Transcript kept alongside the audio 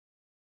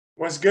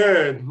What's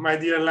good, my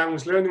dear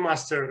language learning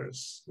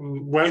masters?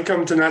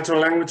 Welcome to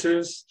Natural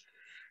Languages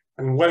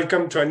and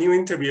welcome to a new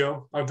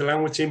interview of the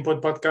Language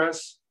Input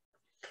podcast.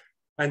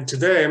 And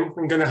today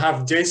I'm going to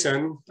have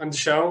Jason on the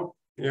show.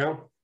 Yeah.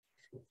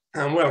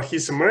 And well,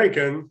 he's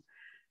American,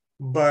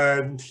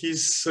 but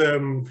he's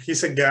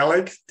a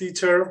Gaelic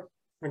teacher.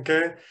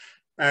 Okay.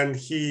 And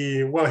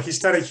he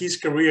started his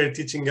career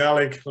teaching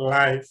Gaelic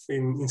live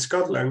in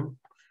Scotland.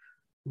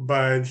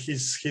 But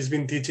he's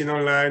been teaching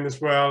online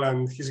as well,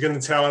 and he's going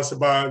to tell us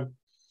about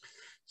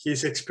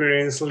his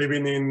experience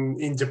living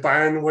in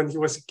Japan when he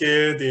was a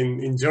kid,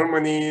 in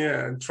Germany,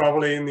 and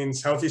traveling in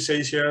Southeast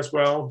Asia as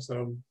well.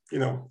 So,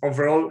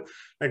 overall,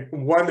 like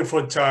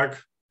wonderful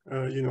talk,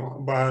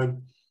 about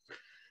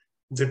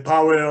the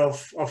power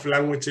of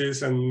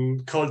languages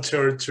and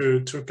culture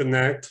to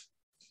connect,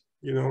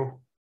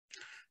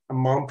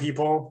 among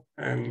people,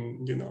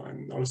 and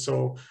and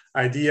also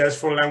ideas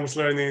for language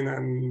learning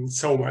and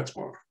so much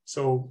more.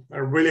 So I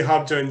really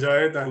hope to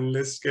enjoy it, and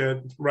let's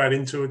get right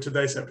into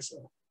today's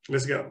episode.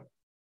 Let's go.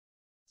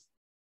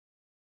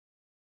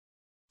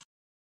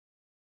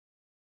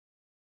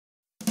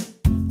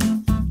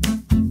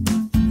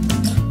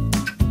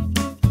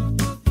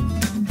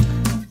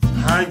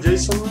 Hi,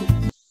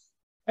 Jason.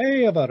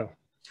 Hey, Alvaro.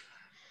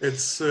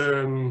 It's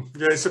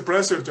a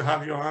pleasure to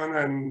have you on,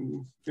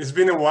 and it's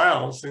been a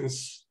while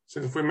since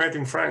we met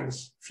in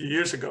France a few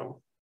years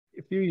ago.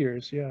 A few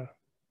years, yeah.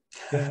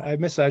 Yeah, I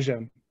miss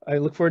Agen. I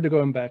look forward to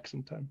going back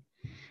sometime.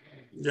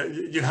 Yeah,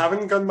 you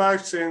haven't gone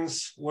back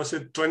since, was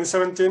it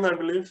 2017, I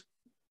believe?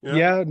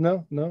 Yeah,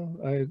 no.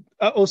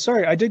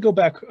 Sorry, I did go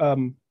back.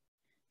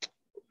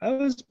 I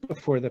was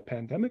before the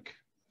pandemic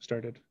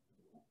started.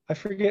 I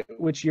forget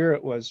which year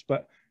it was,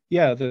 but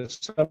yeah, the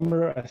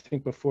summer, I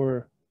think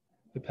before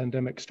the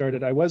pandemic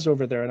started, I was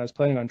over there and I was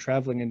planning on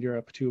traveling in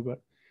Europe too,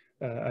 but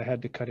I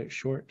had to cut it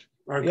short.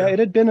 Okay. Yeah, it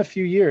had been a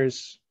few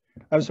years.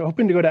 I was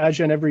hoping to go to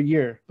Agen every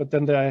year, but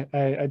then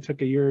I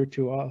took a year or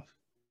two off.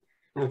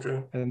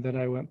 Okay. And then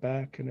I went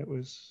back, and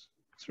it's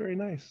very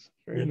nice.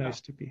 Very nice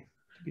to be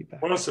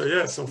back. Well,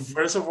 so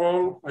first of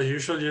all, I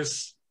usually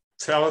just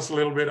tell us a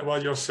little bit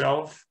about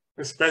yourself,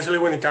 especially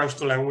when it comes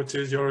to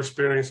languages, your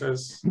experience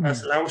as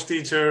a language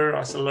teacher,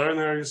 as a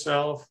learner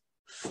yourself.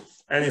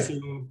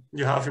 Anything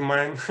you have in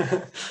mind?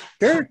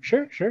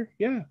 Sure.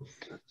 Yeah.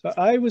 So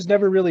I was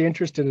never really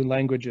interested in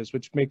languages,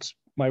 which makes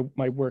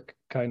my work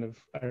kind of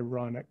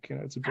ironic.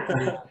 It's a bit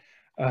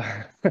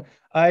weird.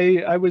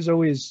 I was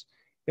always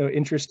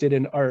interested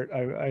in art.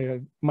 I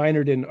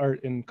minored in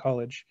art in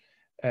college,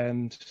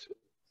 and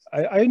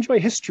I enjoy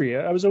history.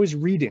 I was always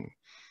reading,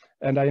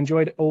 and I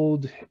enjoyed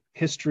old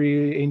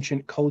history,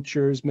 ancient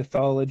cultures,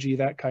 mythology,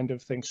 that kind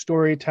of thing,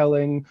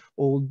 storytelling,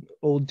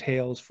 old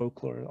tales,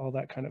 folklore, all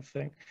that kind of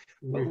thing.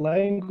 But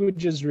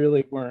languages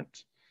really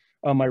weren't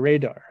on my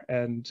radar.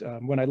 And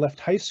when I left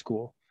high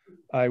school,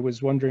 I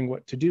was wondering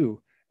what to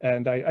do.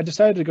 And I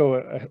decided to go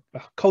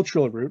a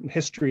cultural route in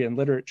history and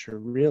literature,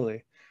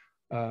 really.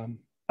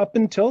 Up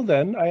until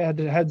then, I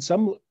had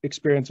some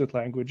experience with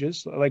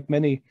languages, like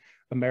many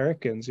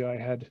Americans. I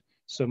had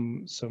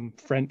some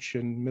French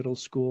in middle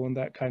school and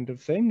that kind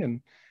of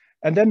thing.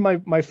 And then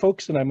my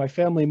folks and my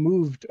family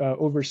moved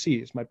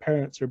overseas. My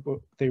parents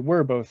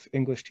were both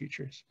English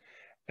teachers.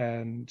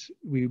 And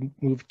we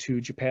moved to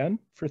Japan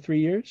for 3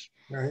 years.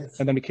 Nice.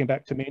 And then we came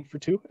back to Maine for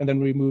 2. And then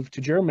we moved to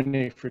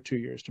Germany for 2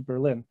 years, to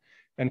Berlin,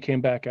 and came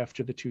back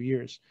after the 2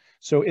 years.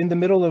 So in the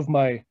middle of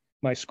my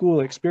school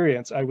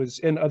experience, I was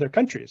in other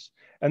countries.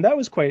 And that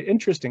was quite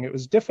interesting. It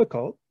was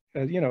difficult,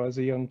 as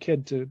a young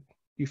kid,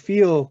 you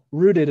feel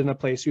rooted in a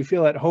place, you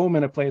feel at home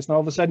in a place, and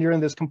all of a sudden you're in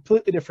this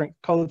completely different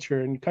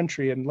culture and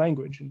country and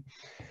language. And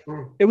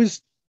it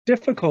was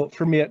difficult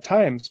for me at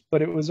times,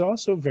 but it was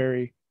also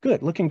very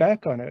good. Looking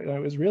back on it,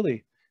 it was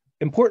really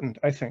important,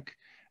 I think.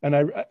 And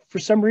I, for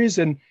some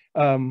reason,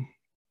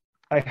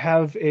 I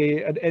have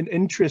an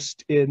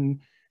interest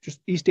in just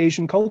East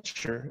Asian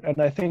culture.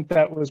 And I think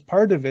that was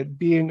part of it,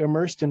 being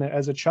immersed in it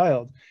as a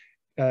child,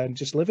 and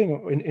just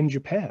living in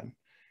Japan.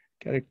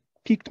 Kind of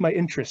piqued my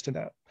interest in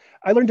that.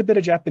 I learned a bit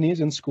of Japanese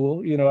in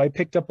school. I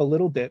picked up a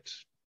little bit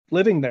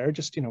living there,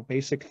 just,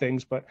 basic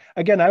things. But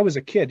again, I was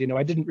a kid,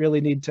 I didn't really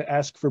need to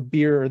ask for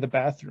beer or the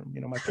bathroom.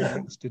 My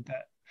parents did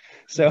that.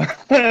 So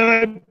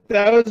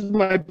that was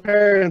my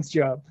parents'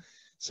 job.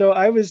 So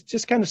I was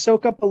just kind of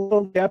soak up a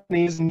little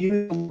Japanese and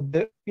use a little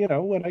bit,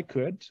 when I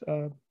could.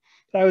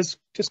 I was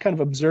just kind of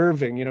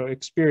observing,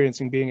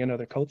 experiencing being in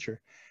another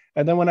culture.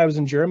 And then when I was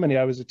in Germany,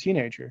 I was a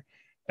teenager,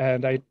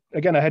 and I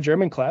had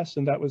German class,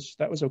 and that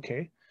was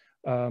okay.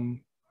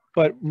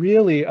 But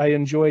really, I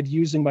enjoyed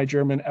using my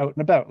German out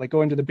and about, like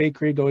going to the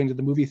bakery, going to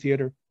the movie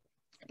theater,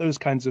 those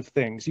kinds of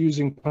things,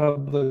 using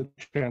public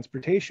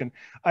transportation.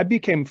 I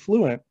became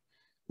fluent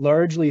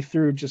largely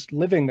through just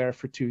living there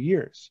for 2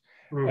 years.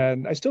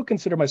 And I still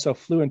consider myself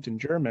fluent in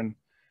German,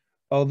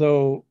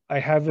 although I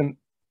haven't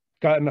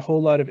gotten a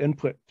whole lot of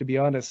input, to be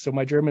honest. So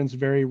my German's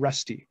very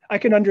rusty. I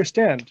can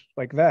understand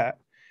like that.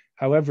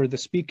 However, the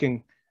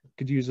speaking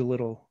could use a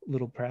little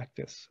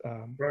practice.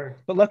 Right.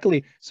 But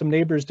luckily, some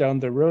neighbors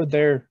down the road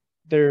there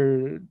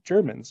they're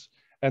Germans,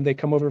 and they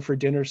come over for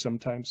dinner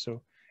sometimes.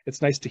 So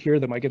it's nice to hear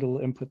them. I get a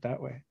little input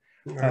that way.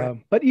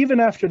 Right. But even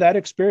after that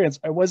experience,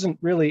 I wasn't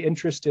really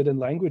interested in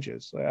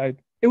languages.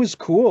 It was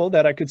cool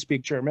that I could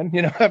speak German,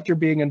 after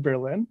being in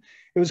Berlin.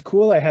 It was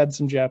cool I had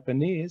some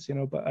Japanese,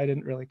 but I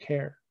didn't really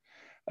care.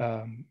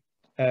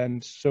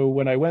 And so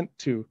when I went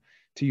to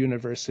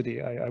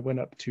university, I went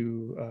up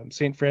to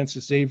St.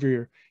 Francis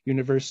Xavier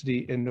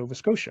University in Nova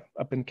Scotia,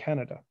 up in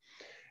Canada.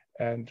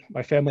 And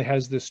my family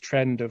has this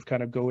trend of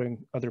kind of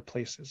going other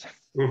places.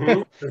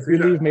 We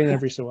leave Maine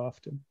every so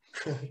often.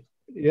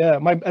 Yeah,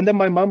 and then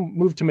my mom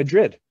moved to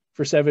Madrid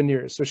for 7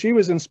 years. So she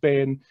was in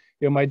Spain.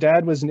 My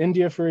dad was in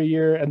India for a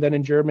year and then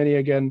in Germany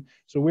again.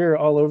 So we were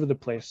all over the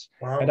place.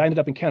 Wow. And I ended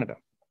up in Canada.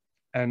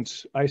 And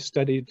I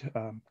studied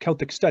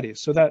Celtic studies.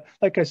 So that,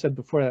 like I said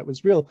before, that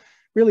was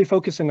really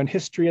focusing on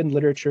history and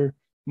literature,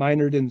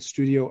 minored in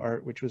studio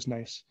art, which was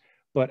nice.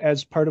 But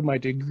as part of my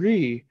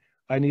degree,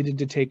 I needed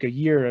to take a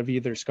year of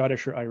either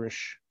Scottish or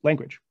Irish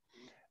language.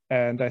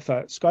 And I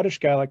thought Scottish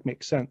Gaelic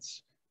makes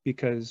sense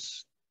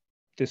because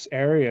this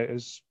area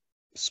is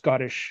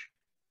Scottish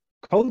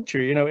culture,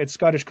 it's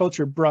Scottish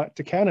culture brought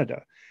to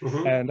Canada.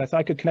 And I thought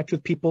I could connect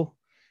with people,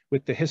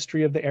 with the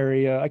history of the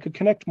area. I could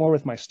connect more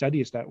with my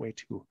studies that way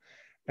too.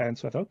 And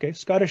so I thought, okay,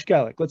 Scottish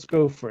Gaelic, let's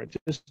go for it,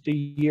 just a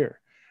year.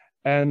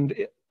 And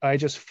I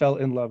just fell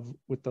in love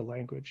with the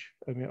language.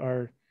 I mean,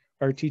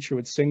 our teacher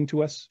would sing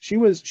to us. She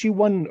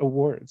won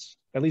awards,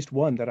 at least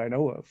one that I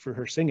know of, for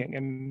her singing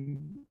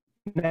in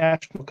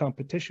national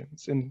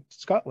competitions in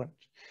Scotland.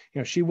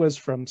 She was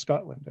from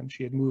Scotland and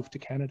she had moved to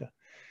Canada.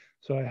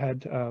 So I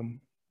had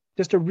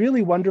just a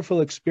really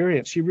wonderful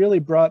experience. She really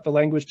brought the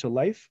language to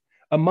life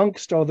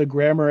amongst all the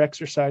grammar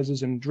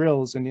exercises and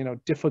drills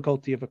and,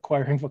 difficulty of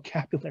acquiring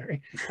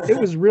vocabulary. It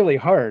was really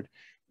hard,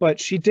 but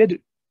she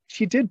did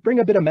bring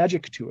a bit of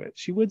magic to it.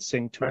 She would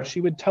sing to us.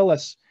 She would tell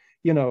us,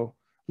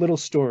 little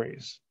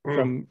stories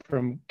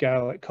from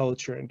Gaelic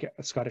culture and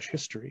Scottish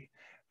history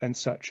and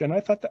such. And I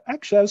thought that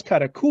actually that was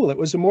kind of cool. It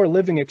was a more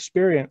living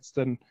experience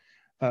than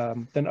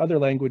other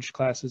language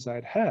classes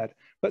I'd had.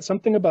 But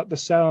something about the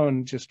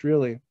sound just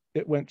really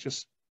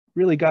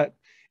got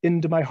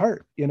into my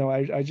heart.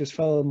 I just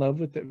fell in love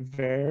with it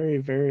very,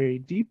 very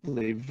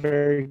deeply,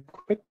 very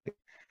quickly,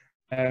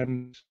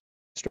 and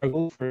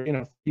struggled for,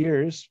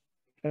 years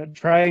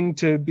trying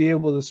to be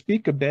able to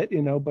speak a bit,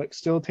 but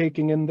still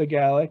taking in the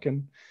Gaelic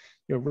and,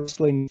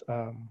 wrestling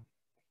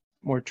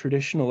more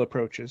traditional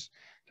approaches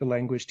to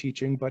language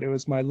teaching. But it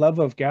was my love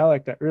of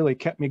Gaelic that really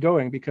kept me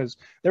going, because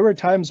there were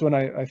times when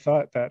I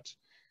thought that,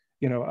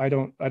 I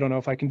don't know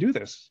if I can do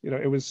this.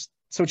 It was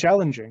so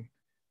challenging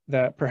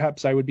that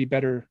perhaps I would be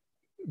better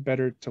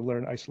to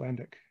learn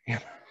Icelandic.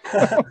 And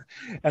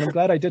I'm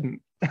glad I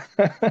didn't.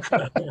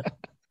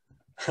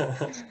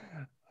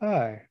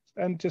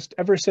 And just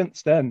ever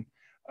since then,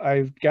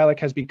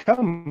 Gaelic has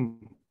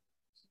become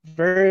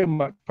very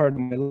much part of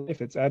my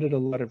life. It's added a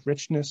lot of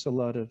richness, a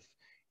lot of,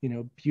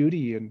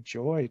 beauty and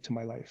joy to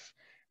my life,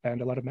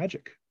 and a lot of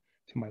magic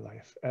to my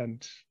life.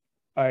 And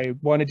I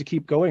wanted to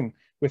keep going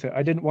with it.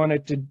 I didn't want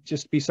it to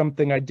just be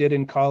something I did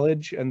in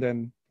college and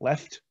then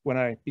left when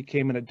I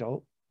became an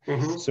adult.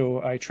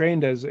 So I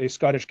trained as a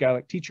Scottish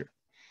Gaelic teacher.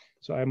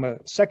 So I'm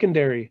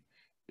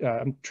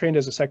trained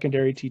as a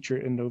secondary teacher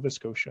in Nova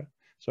Scotia.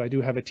 So I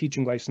do have a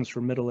teaching license for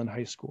middle and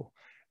high school.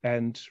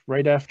 And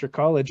right after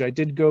college, I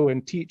did go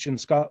and teach in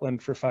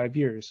Scotland for 5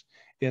 years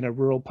in a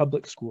rural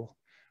public school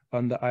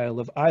on the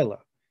Isle of Islay.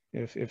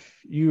 If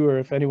you or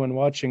if anyone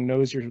watching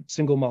knows your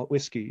single malt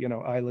whiskey,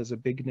 Islay is a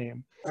big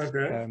name.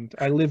 Okay. And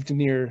I lived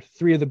near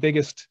 3 of the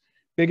biggest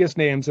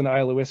names in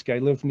Islay whiskey. I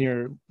lived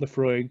near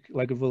Lefroy,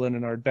 Lagavulin,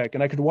 and Ardbeg,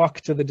 and I could walk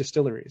to the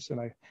distilleries, and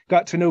I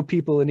got to know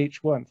people in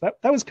each one. That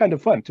was kind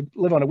of fun to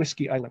live on a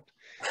whiskey island.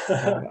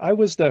 I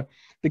was the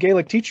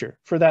Gaelic teacher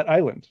for that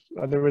island.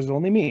 There was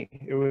only me.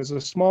 It was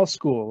a small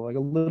school, like a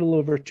little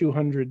over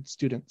 200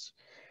 students.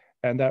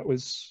 And that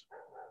was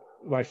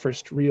my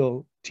first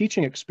real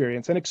teaching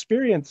experience.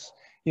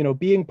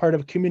 Being part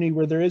of a community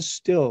where there is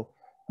still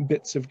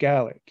bits of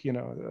Gaelic.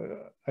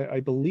 I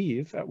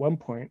believe at one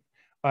point,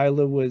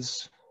 Islay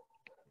was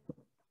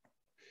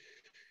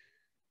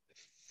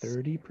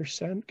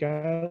 30%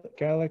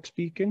 Gaelic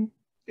speaking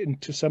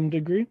to some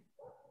degree.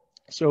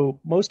 So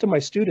most of my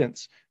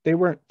students, they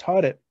weren't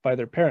taught it by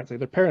their parents.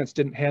 Their parents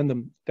didn't hand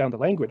them down the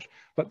language,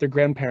 but their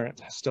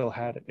grandparents still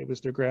had it. It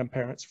was their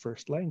grandparents'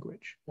 first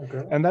language.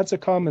 Okay. And that's a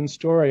common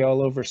story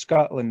all over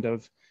Scotland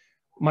of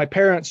my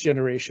parents'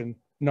 generation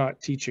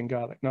not teaching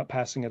Gaelic, not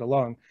passing it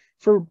along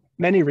for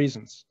many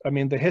reasons. I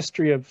mean, the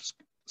history of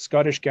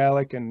Scottish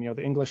Gaelic and,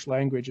 the English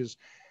language is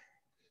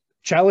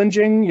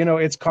challenging.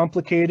 It's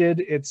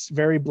complicated. It's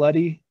very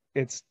bloody.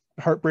 It's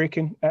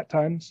heartbreaking at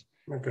times.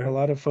 Okay. A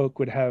lot of folk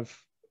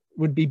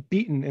would be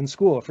beaten in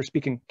school for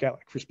speaking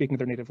Gaelic, for speaking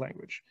their native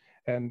language.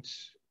 And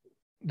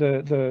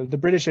the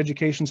British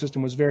education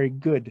system was very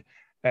good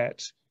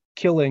at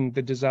killing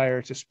the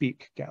desire to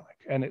speak Gaelic.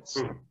 And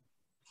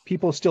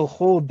people still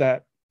hold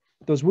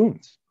those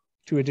wounds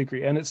to a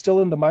degree, and it's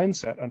still in the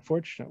mindset,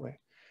 unfortunately.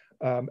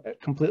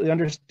 completely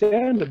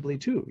understandably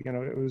too. You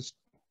know, it was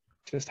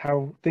just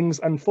how things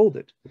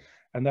unfolded,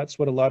 and that's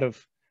what a lot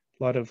of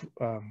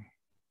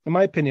in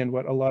my opinion,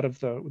 what a lot of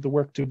the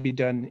work to be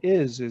done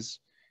is,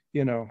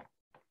 you know,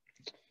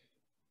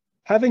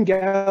 having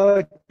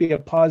Gaelic be a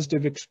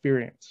positive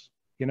experience,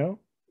 you know,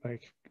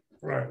 like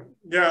Right.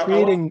 Yeah.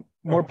 creating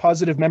more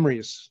positive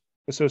memories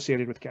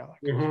associated with Gaelic.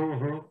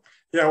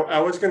 Yeah, I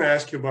was going to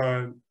ask you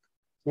about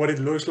what it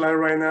looks like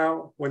right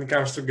now when it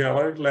comes to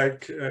Gaelic.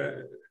 Like,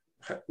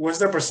 what's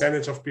the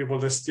percentage of people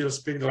that still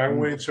speak the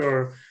language,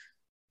 or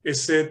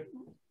is it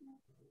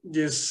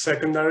just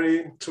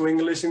secondary to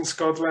English in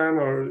Scotland,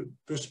 or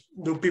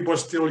do people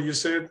still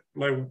use it?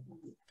 Like,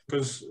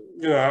 because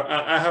you know,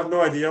 I have no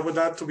idea about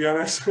that, to be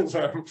honest.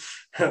 So,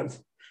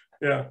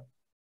 yeah,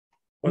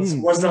 what's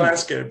the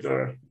landscape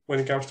there when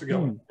it comes to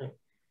Gaelic? Yeah.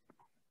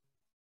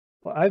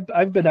 Well,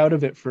 I've been out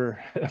of it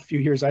for a few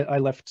years. I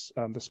left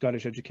the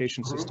Scottish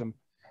education system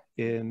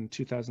in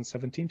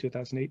 2017,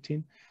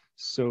 2018.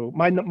 So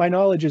my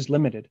knowledge is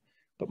limited,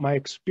 but my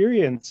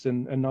experience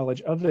and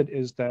knowledge of it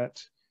is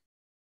that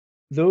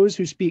those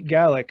who speak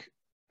Gaelic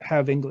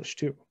have English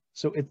too.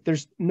 So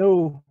there's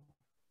no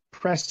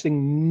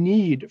pressing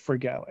need for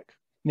Gaelic,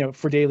 you know,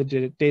 for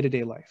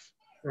day-to-day life.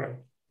 Right.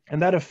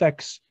 And that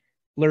affects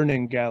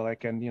learning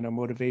Gaelic and, you know,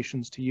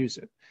 motivations to use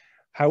it.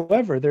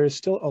 However, there is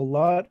still a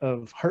lot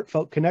of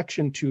heartfelt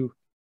connection to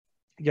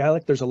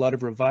Gaelic. There's a lot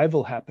of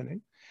revival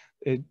happening.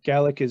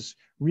 Gaelic is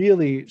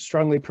really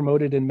strongly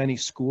promoted in many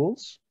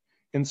schools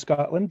in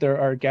Scotland. There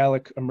are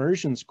Gaelic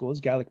immersion schools,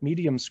 Gaelic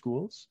medium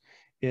schools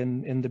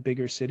in the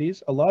bigger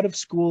cities. A lot of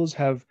schools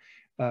have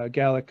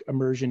Gaelic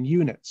immersion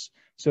units.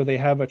 So they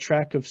have a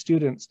track of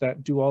students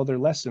that do all their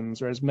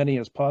lessons, or as many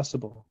as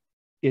possible,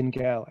 in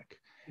Gaelic.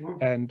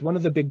 And one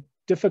of the big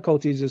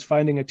difficulties is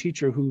finding a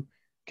teacher who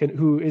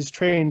is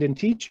trained in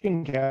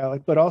teaching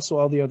Gaelic, but also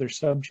all the other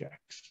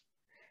subjects.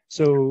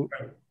 So,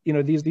 you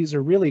know, these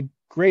are really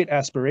great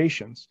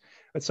aspirations,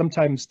 but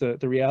sometimes the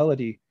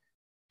reality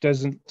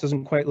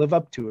doesn't quite live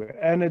up to it.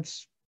 And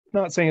it's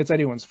not saying it's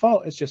anyone's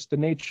fault, it's just the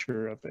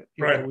nature of it.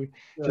 You know,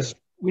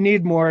 we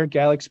need more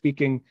Gaelic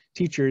speaking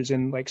teachers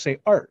in, like, say,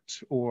 art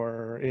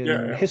or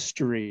in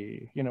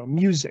history, you know,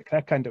 music,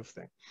 that kind of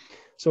thing.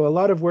 So a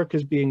lot of work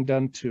is being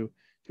done to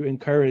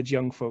encourage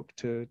young folk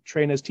to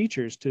train as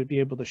teachers to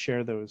be able to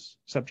share those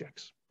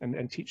subjects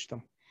and teach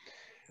them.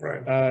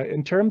 Right.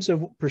 In terms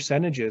of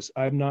percentages,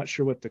 I'm not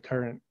sure what the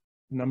current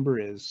number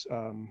is.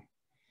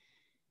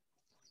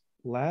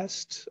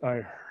 Last I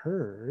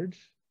heard,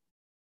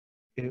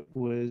 it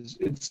was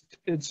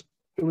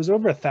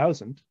over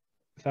 1,000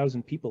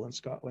 people in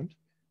Scotland.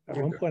 At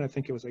one point, I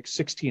think it was like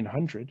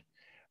 1,600.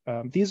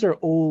 These are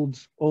old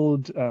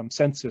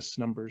census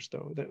numbers,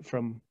 though, that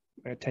from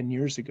 10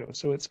 years ago.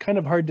 So it's kind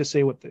of hard to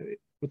say what the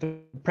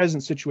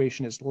present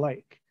situation is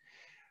like.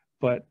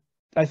 But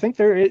I think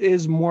there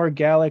is more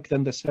Gaelic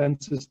than the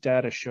census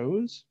data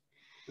shows.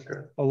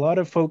 A lot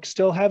of folks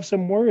still have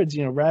some words,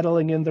 you know,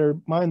 rattling in their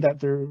mind that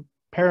their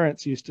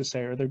parents used to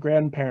say, or their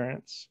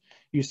grandparents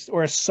used to,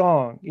 or a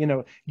song. You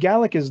know,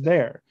 Gaelic is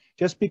there.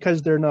 Just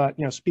because they're not,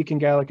 you know, speaking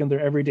Gaelic in their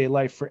everyday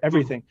life for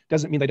everything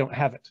doesn't mean they don't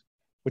have it,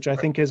 which I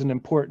think is an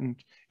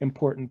important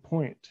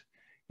point.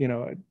 You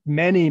know,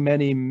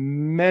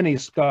 many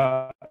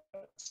Scots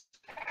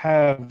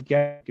have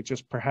Gaelic. It's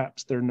just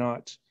perhaps they're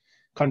not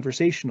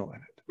conversational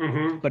in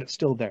it, but it's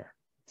still there.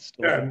 It's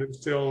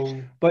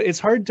still. But it's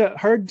hard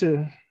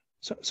to.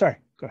 Sorry,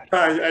 go ahead.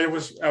 I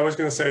was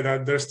going to say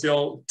that there's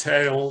still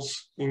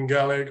tales in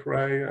Gaelic,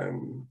 right,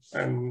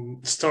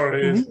 and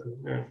stories.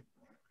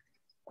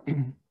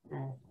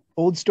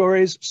 Old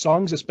stories,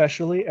 songs,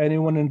 especially.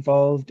 Anyone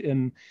involved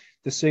in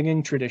the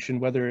singing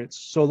tradition, whether it's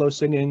solo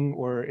singing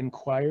or in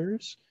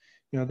choirs,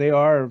 you know, they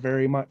are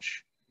very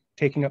much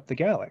taking up the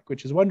Gaelic,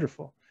 which is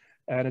wonderful.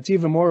 And it's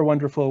even more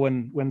wonderful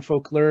when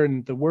folk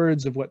learn the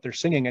words of what they're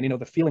singing and, you know,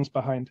 the feelings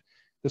behind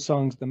the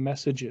songs, the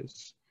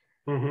messages.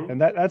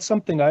 And that's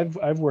something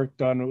I've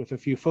worked on with a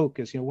few folk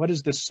is, you know, what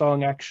is this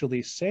song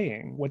actually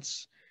saying?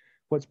 What's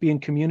being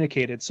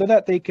communicated, so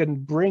that they can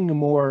bring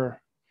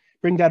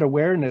that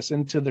awareness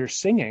into their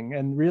singing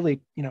and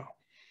really, you know,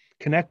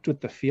 connect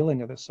with the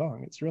feeling of the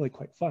song. It's really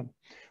quite fun.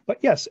 But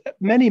yes,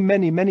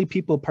 many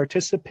people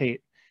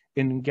participate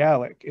in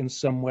Gaelic in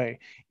some way,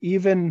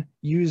 even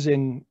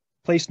using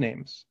place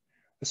names.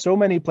 So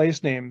many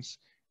place names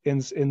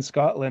in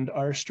Scotland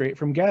are straight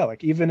from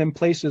Gaelic, even in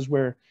places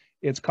where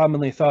it's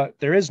commonly thought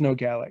there is no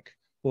Gaelic.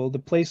 Well, the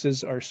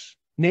places are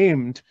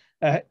named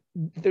that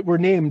were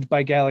named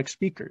by Gaelic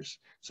speakers.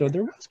 So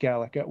there was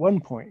Gaelic at one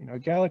point. You know,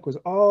 Gaelic was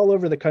all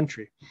over the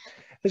country.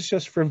 It's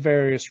just for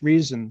various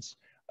reasons.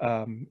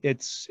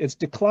 It's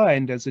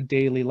declined as a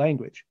daily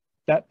language.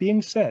 That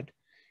being said,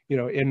 you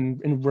know,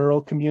 in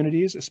rural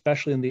communities,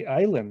 especially in the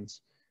islands,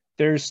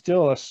 there's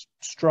still a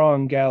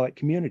strong Gaelic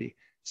community.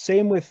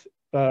 Same with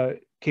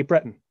Cape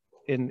Breton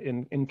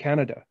in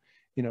Canada.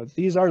 You know,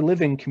 these are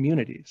living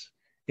communities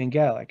in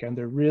Gaelic, and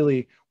they're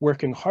really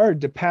working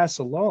hard to pass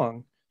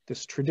along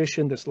this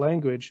tradition, this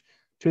language,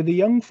 to the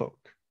young folk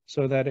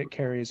so that it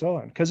carries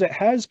on, because it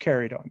has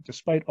carried on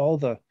despite all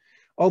the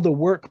all the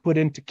work put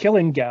into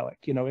killing Gaelic,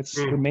 it's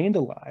Mm. remained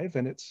alive,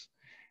 and it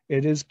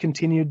is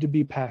continued to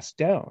be passed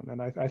down.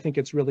 And I think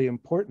it's really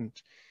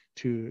important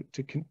to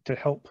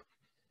help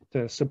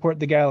to support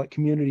the Gaelic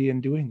community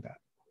in doing that.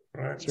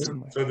 Right.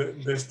 Certainly. So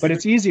but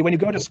it's easy when you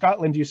go to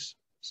Scotland.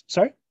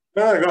 Sorry?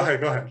 No, go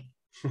ahead.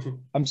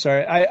 I'm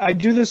sorry. I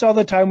do this all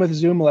the time with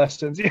Zoom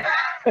lessons.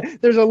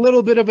 There's a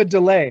little bit of a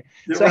delay.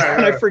 Yeah, So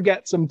right. I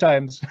forget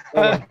sometimes.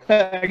 Oh.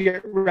 I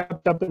get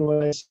wrapped up in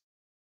ways.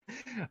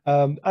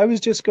 I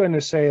was just going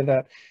to say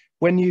that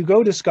when you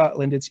go to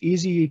Scotland, it's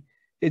easy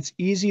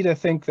to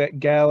think that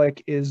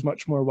Gaelic is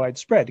much more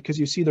widespread because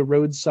you see the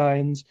road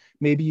signs,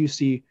 maybe you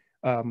see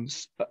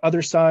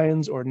other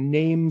signs or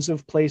names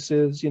of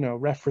places,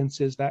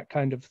 references, that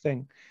kind of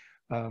thing.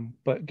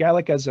 But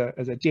Gaelic as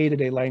a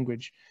day-to-day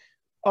language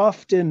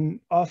often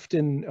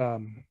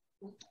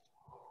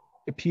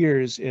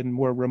appears in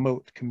more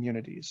remote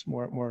communities,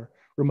 more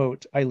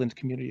remote island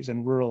communities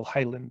and rural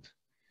highland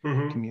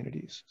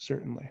communities,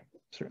 certainly.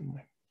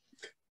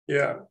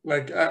 Yeah,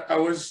 like I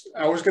was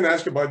going to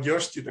ask about your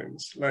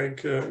students.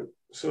 Like,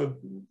 so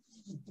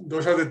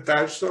those are the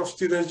types of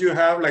students you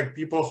have, like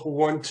people who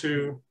want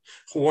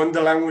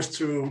the language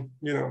to,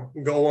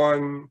 go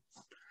on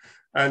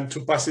and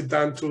to pass it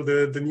down to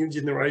the new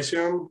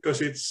generation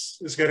because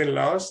it's getting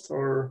lost,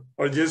 or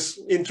just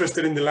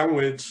interested in the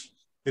language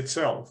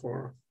itself,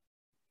 or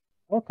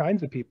all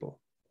kinds of people,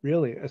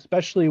 really,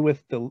 especially with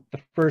the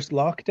first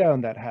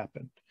lockdown that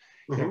happened.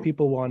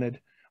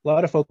 A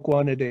lot of folk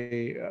wanted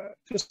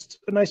just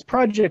a nice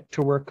project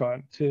to work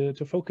on,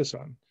 to focus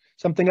on,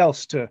 something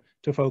else to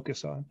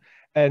focus on.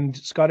 And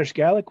Scottish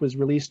Gaelic was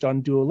released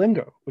on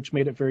Duolingo, which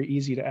made it very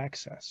easy to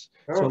access.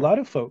 Oh. So a lot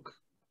of folk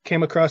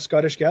came across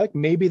Scottish Gaelic.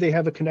 Maybe they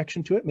have a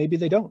connection to it, maybe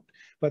they don't,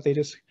 but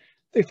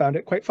they found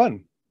it quite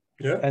fun.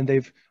 Yeah. And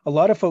a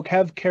lot of folk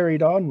have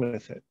carried on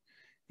with it.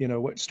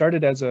 What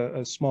started as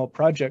a small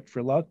project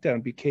for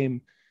lockdown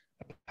became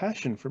a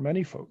passion for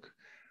many folk.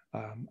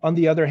 On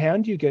the other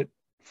hand, you get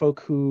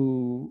folk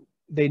who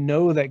they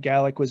know that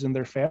Gaelic was in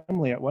their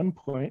family at one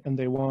point and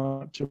they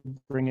want to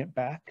bring it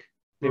back.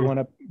 They want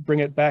to bring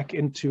it back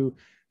into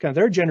kind of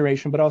their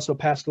generation, but also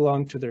pass it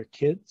along to their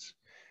kids.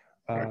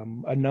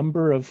 A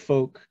number of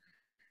folk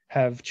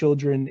have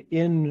children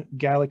in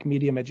Gaelic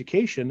medium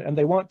education and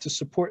they want to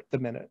support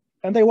them in it.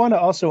 And they want to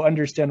also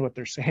understand what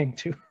they're saying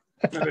too.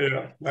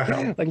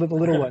 Like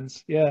little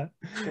ones. Yeah.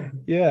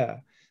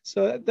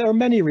 So there are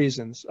many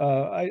reasons.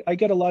 I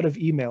get a lot of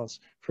emails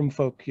from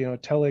folk,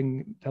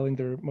 telling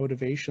their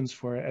motivations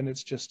for it, and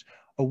it's just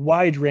a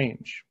wide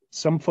range.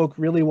 Some folk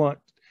really want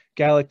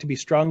Gaelic to be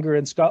stronger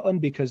in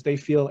Scotland because they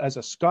feel, as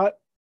a Scot,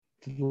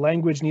 the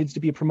language needs to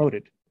be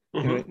promoted.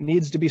 It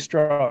needs to be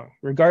strong,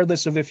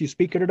 regardless of if you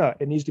speak it or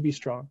not. It needs to be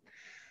strong.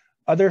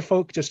 Other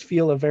folk just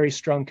feel a very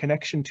strong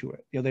connection to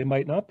it. They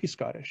might not be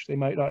Scottish. They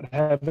might not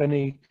have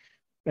any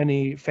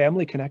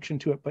family connection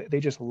to it, but they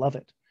just love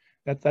it.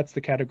 That's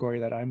the category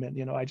that I'm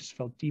in. I just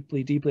felt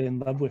deeply, deeply in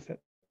love with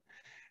it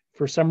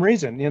for some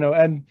reason,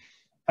 and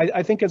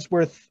I think it's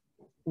worth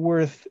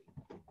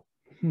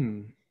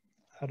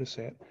how to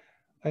say it?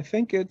 I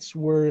think it's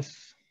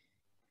worth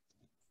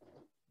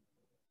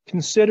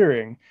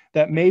considering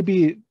that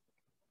maybe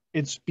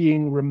it's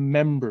being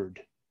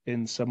remembered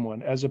in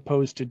someone as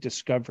opposed to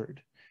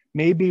discovered.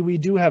 Maybe we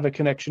do have a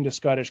connection to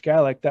Scottish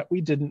Gaelic that we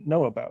didn't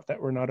know about,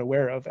 that we're not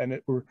aware of,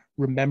 and we're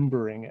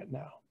remembering it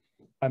now.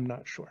 I'm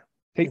not sure.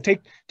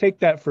 Take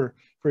that for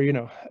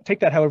take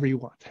that however you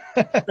want.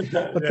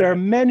 But there are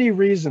many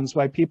reasons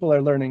why people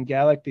are learning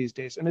Gaelic these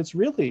days, and it's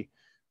really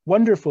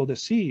wonderful to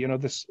see.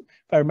 This,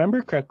 if I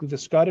remember correctly, the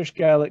Scottish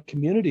Gaelic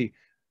community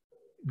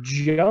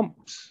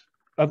jumped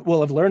of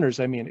learners.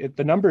 I mean,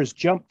 the numbers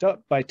jumped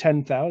up by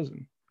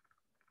 10,000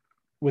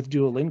 with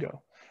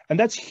Duolingo, and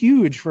that's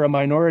huge for a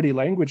minority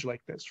language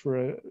like this, for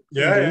a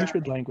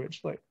endangered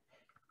language. Like,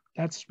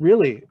 that's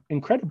really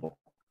incredible.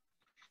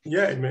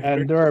 Yeah,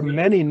 and there are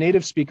many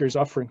native speakers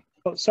offering.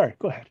 Oh, sorry,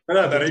 go ahead.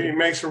 No, that it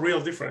makes a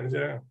real difference.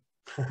 Yeah.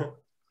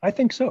 I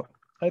think so.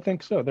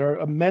 There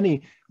are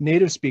many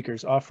native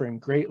speakers offering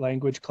great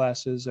language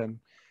classes, and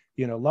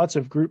lots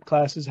of group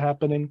classes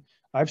happening.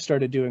 I've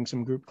started doing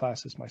some group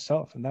classes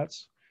myself, and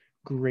that's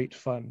great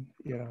fun.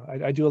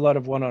 I do a lot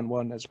of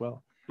one-on-one as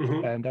well.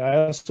 And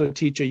I also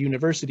teach a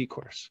university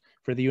course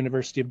for the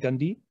University of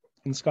Dundee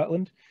in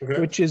Scotland,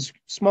 which is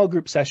small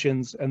group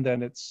sessions, and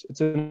then it's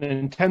an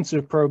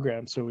intensive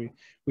program. So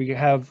we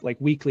have like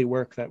weekly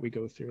work that we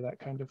go through, that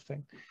kind of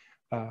thing.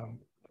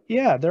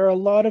 There are a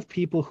lot of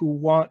people who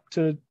want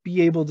to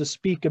be able to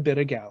speak a bit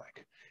of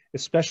Gaelic,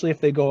 especially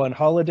if they go on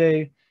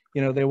holiday.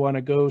 They want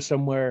to go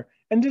somewhere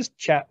and just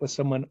chat with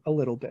someone a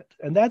little bit,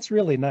 and that's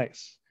really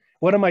nice.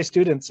 One of my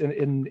students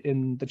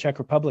in the Czech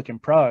Republic, in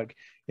Prague,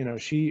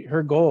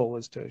 her goal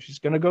was she's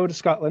going to go to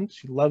Scotland.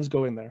 She loves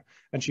going there,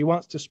 and she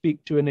wants to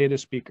speak to a native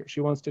speaker. She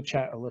wants to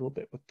chat a little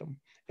bit with them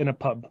in a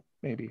pub,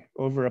 maybe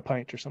over a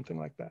pint or something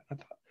like that. I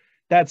thought,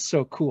 that's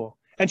so cool.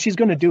 And she's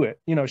going to do it.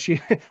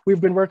 We've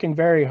been working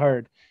very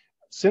hard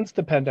since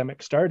the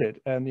pandemic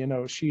started, and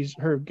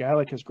her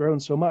Gaelic has grown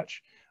so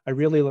much. I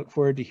really look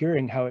forward to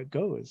hearing how it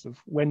goes of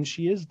when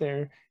she is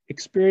there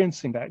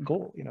experiencing that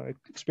goal, you know,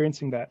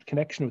 experiencing that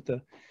connection with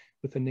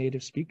the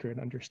native speaker and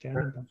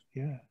understanding them.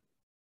 Yeah.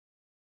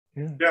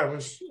 Yeah,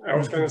 I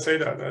was going to say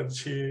that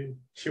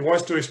she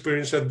wants to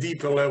experience a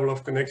deeper level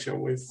of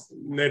connection with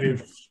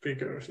native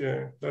speakers.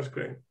 Yeah, that's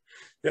great.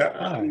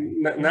 Yeah,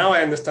 now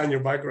I understand your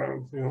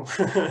background. You know,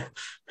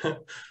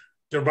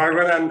 your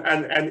background,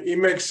 and it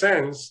makes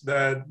sense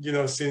that, you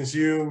know, since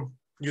you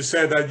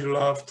said that you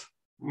loved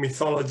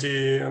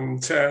mythology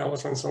and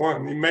tales and so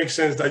on, it makes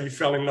sense that you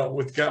fell in love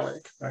with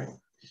Gaelic, right?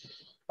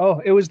 Oh,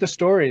 it was the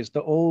stories,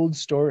 the old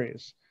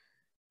stories,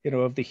 you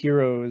know, of the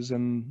heroes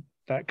and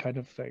that kind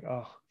of thing.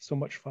 Oh, so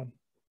much fun.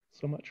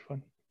 So much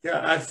fun.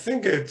 Yeah, I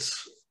think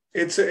it's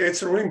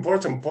a really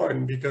important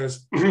point,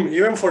 because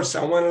even for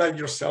someone like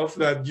yourself,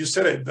 that you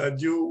said it,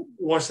 that you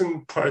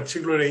wasn't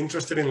particularly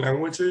interested in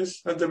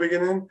languages at the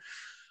beginning,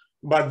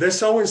 but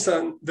there's always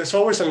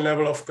a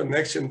level of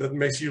connection that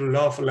makes you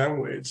love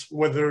language.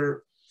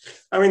 Whether,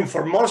 I mean,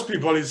 for most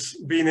people, it's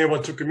being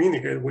able to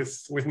communicate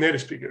with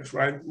native speakers,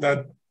 right?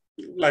 That,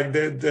 like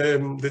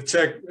the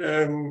Czech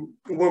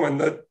woman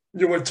that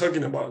you were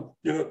talking about,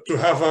 you know, to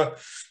have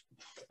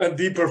a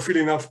deeper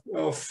feeling of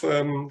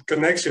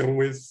connection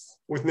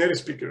with native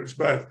speakers.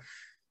 But,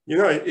 you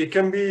know, it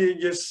can be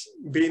just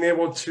being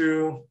able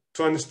to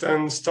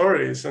understand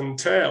stories and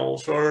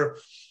tales, or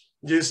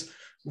just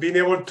being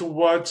able to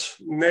watch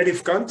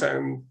native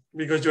content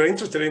because you're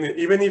interested in it,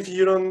 even if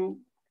you don't,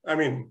 I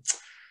mean,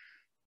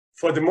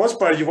 for the most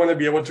part, you want to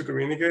be able to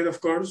communicate,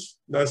 of course.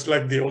 That's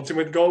like the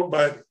ultimate goal.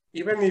 But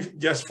even if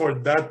just for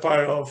that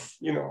part of,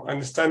 you know,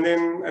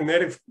 understanding a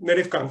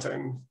native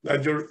content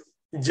that you're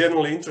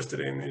generally interested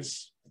in,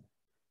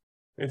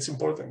 it's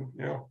important,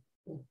 you know.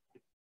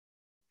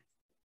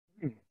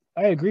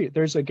 I agree.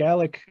 There's a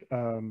Gaelic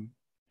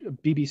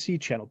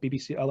BBC channel,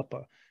 BBC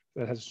Alapa,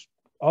 that has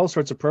all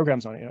sorts of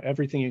programs on it, you know,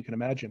 everything you can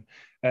imagine.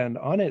 And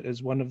on it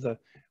is one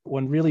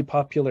really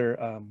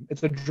popular,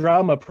 it's a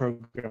drama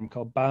program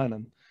called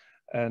Banan.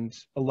 And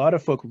a lot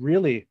of folk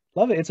really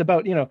love it. It's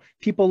about, you know,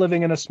 people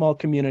living in a small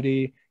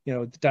community, you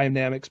know, the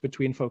dynamics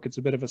between folk. It's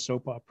a bit of a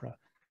soap opera.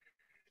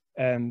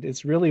 And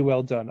it's really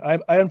well done. I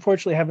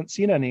unfortunately haven't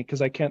seen any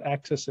because I can't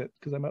access it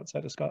because I'm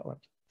outside of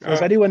Scotland. So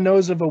if anyone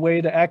knows of a way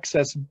to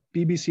access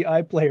BBC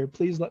iPlayer,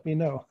 please let me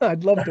know.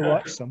 I'd love to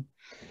watch some.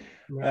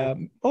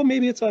 Oh,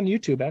 maybe it's on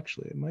YouTube,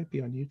 actually. It might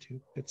be on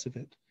YouTube, bits of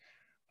it.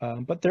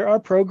 But there are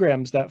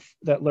programs that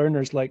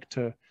learners like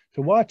to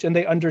watch, and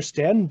they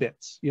understand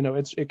bits. You know,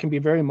 it can be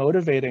very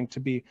motivating to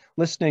be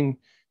listening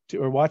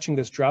to or watching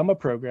this drama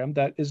program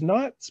that is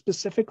not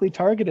specifically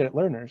targeted at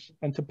learners,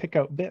 and to pick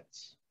out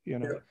bits. You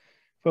know,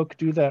 folk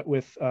do that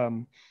with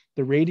the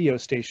radio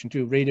station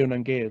too, Radio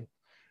Nangail.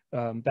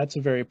 That's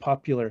a very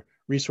popular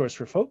resource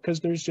for folk because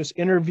there's just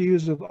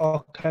interviews with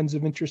all kinds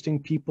of interesting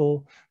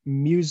people,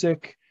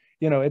 music.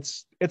 You know,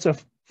 it's a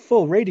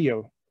full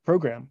radio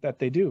program that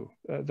they do,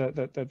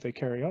 that they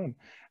carry on.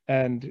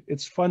 And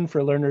it's fun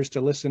for learners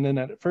to listen in.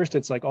 At first,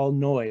 it's like all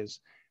noise.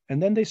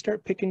 And then they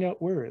start picking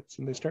out words,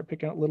 and they start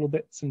picking out little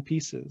bits and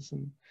pieces.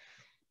 And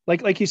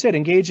like you said,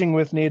 engaging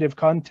with native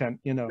content,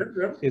 you know,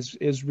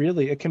 is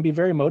really, it can be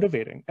very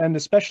motivating. And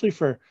especially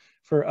for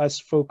us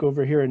folk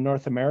over here in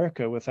North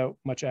America without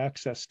much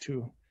access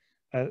to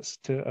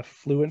a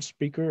fluent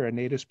speaker or a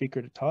native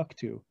speaker to talk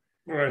to,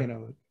 you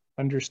know,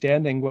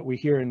 understanding what we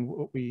hear and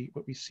what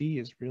we see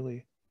is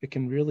really, it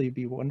can really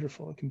be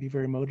wonderful. It can be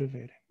very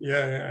motivating.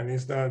 Yeah, and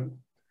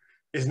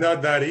it's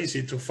not that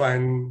easy to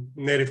find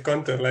native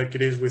content like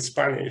it is with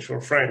Spanish or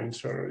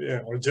French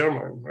or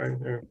German, right?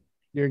 Yeah.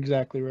 You're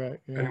exactly right.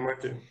 Yeah. I can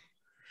imagine.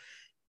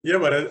 Yeah,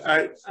 but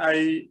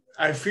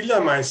I feel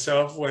that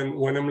myself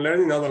when I'm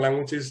learning other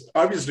languages.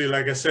 Obviously,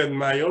 like I said,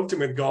 my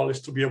ultimate goal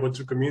is to be able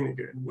to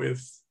communicate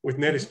with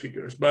native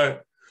speakers.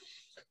 But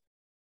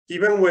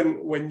even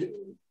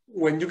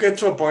when you get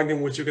to a point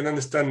in which you can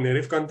understand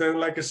native content,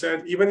 like I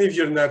said, even if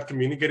you're not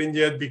communicating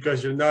yet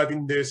because you're not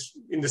in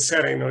the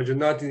setting or you're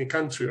not in the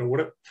country or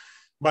whatever,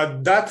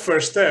 but that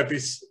first step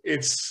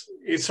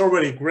it's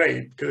already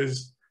great,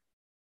 because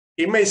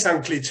it may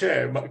sound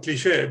cliche,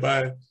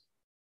 but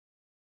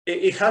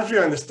it helps you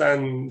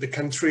understand the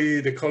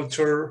country, the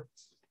culture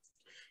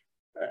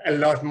a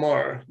lot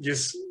more.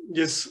 Just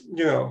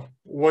you know,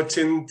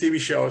 watching TV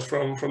shows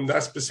from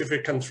that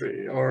specific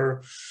country,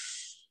 or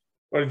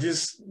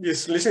just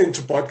listening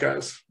to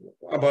podcasts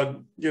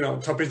about, you know,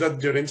 topics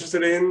that you're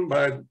interested in,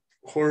 but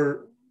who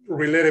are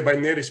related by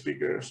native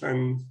speakers.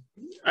 And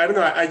I don't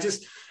know,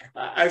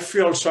 I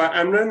feel, so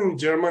I'm learning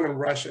German and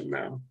Russian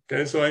now.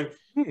 Okay, so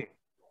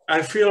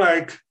I feel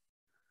like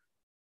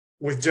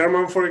with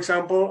German, for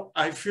example,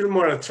 I feel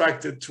more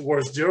attracted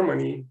towards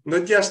Germany,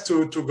 not just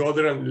to go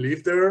there and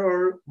live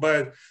there,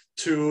 but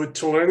to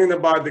learning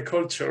about the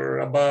culture,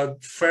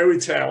 about fairy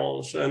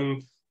tales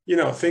and, you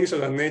know, things of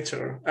that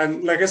nature.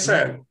 And like I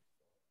said,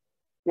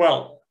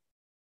 well,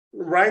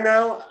 right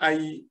now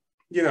I'm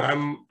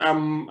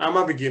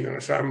a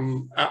beginner,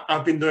 so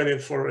I've been doing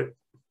it for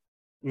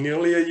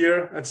nearly a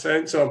year, I'd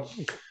say. So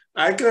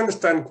I can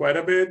understand quite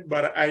a bit,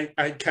 but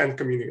I can't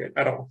communicate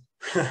at all.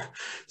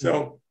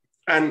 So,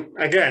 and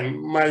again,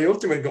 my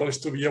ultimate goal is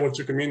to be able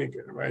to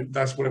communicate, right?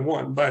 That's what I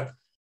want. But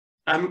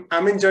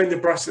I'm enjoying the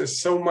process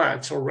so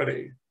much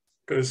already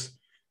because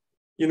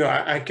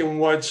I can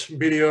watch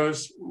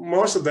videos,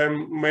 most of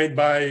them made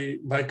by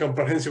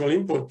comprehensible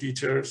input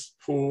teachers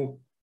who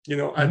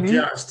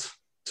adjust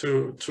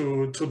to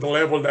the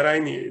level that I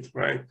need,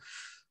 right?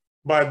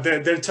 But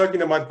they're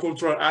talking about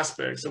cultural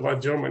aspects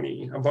about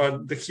Germany,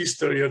 about the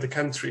history of the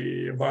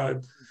country,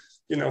 about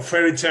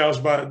fairy tales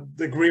about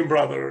the Green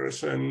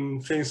Brothers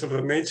and things of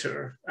that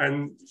nature.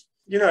 And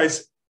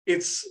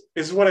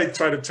it's what I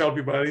try to tell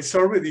people. It's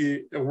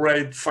already a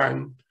great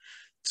fun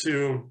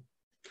to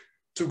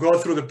go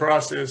through the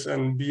process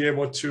and be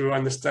able to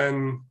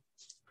understand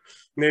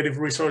native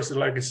resources.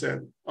 Like I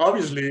said,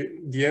 obviously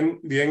the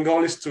end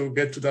goal is to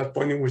get to that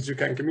point in which you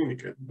can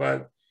communicate,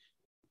 but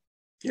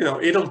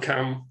it'll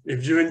come.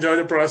 If you enjoy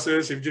the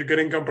process, if you're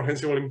getting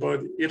comprehensible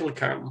input, it'll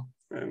come.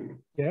 And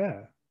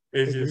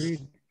it's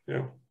just,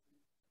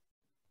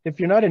 if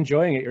you're not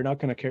enjoying it, you're not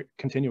going to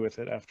continue with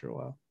it after a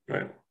while.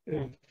 Right.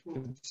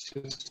 It's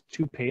just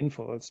too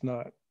painful. It's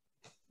not.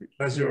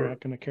 You're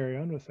not going to carry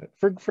on with it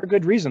for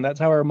good reason.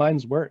 That's how our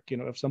minds work.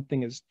 If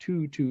something is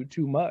too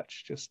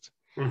much, just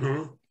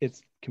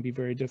it can be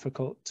very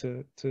difficult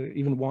to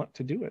even want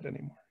to do it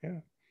anymore.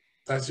 Yeah.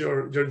 That's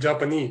your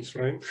Japanese,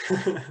 right?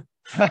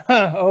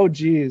 Oh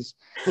geez,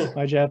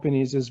 my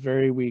Japanese is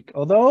very weak.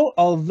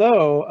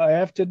 Although I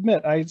have to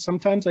admit,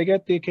 sometimes I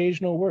get the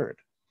occasional word.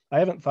 I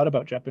haven't thought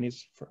about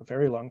Japanese for a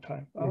very long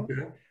time.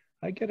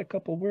 I get a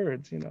couple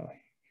words, here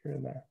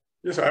and there.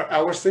 Yes,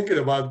 I was thinking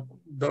about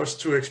those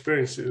two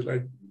experiences,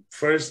 like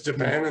first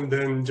Japan and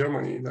then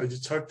Germany that you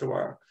talked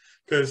about.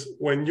 Because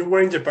when you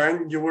were in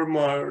Japan, you were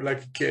more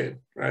like a kid,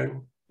 right?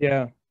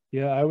 Yeah,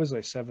 I was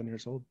like 7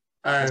 years old.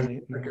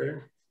 And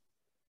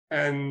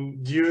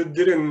and you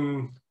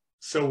didn't.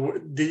 So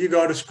did you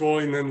go to school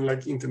in an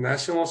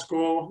international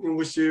school in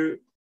which it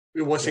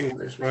was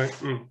English, right?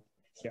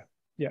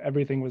 Yeah,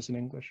 everything was in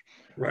English.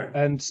 Right.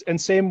 And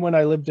same when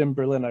I lived in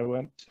Berlin, I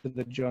went to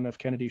the John F.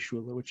 Kennedy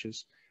Schule, which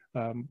is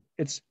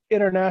it's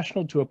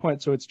international to a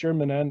point, so it's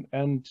German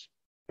and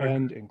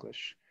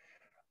English.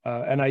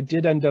 And I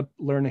did end up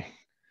learning.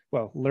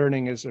 Well,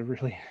 learning is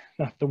really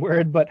not the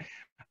word, but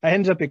I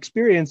ended up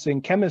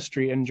experiencing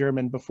chemistry in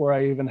German before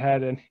I even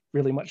had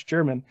really much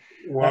German.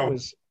 Wow. That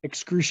was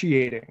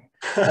excruciating.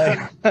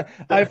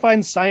 I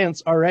find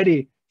science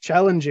already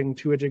challenging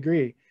to a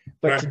degree,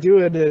 but to do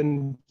it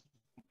in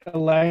a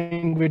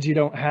language you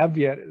don't have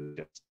yet,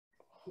 it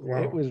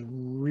was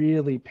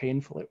really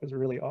painful. It was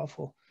really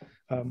awful.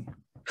 And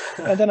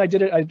then I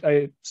did it.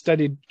 I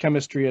studied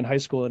chemistry in high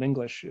school in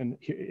English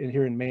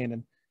here in Maine,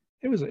 and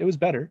it was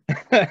better.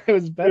 It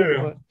was better,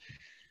 but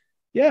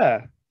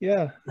yeah.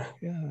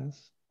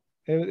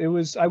 It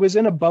was. I was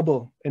in a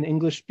bubble, an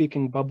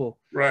English-speaking bubble,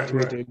 to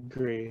a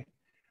degree.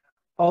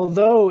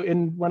 Although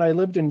when I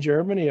lived in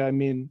Germany, I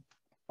mean,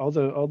 all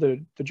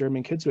the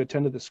German kids who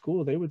attended the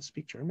school, they would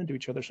speak German to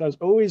each other. So I was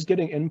always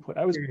getting input.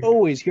 I was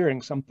always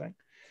hearing something,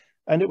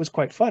 and it was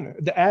quite fun.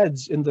 The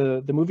ads in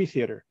the movie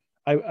theater,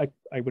 I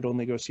would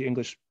only go see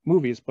English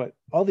movies, but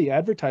all the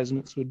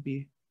advertisements would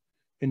be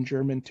in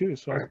German too.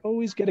 So I was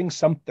always getting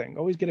something,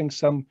 always getting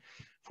some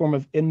form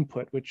of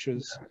input,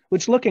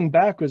 which looking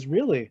back was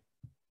really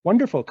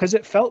wonderful because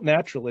it felt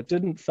natural. It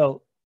didn't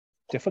felt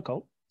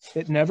difficult.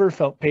 It never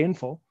felt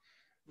painful.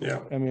 Yeah.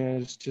 I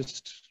mean, it's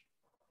just,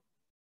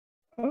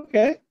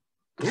 okay,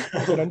 cool.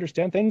 I could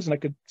understand things and I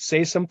could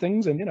say some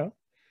things and,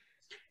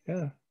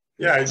 yeah.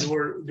 Yeah, you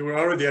were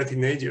already a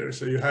teenager,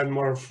 so you had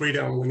more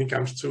freedom when it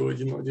comes to,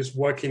 just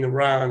walking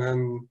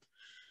around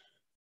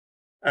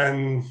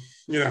and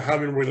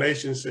having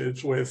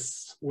relationships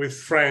with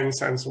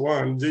friends and so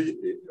on.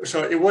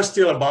 So it was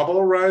still a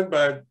bubble, right?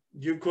 But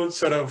you could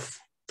sort of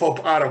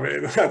pop out of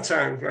it at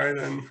times, right?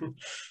 And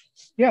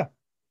yeah,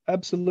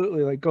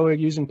 absolutely. Like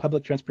using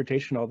public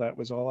transportation, all that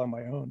was all on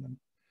my own, and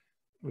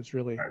it was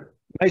really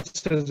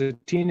nice as a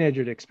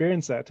teenager to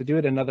experience that. To do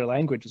it in another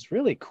language is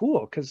really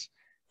cool because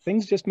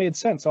things just made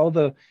sense. All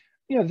the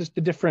just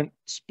the different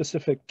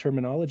specific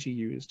terminology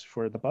used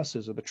for the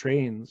buses or the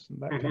trains and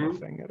that kind of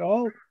thing. It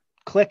all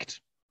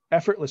clicked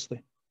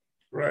effortlessly.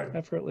 Right.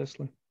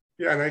 Effortlessly.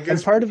 Yeah, and I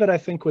guess part of it I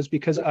think was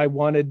because I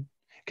wanted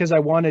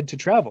to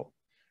travel,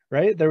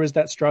 right? There was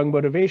that strong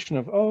motivation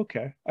of,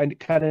 okay, I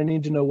kind of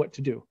need to know what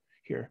to do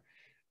here.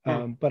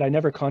 But I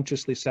never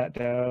consciously sat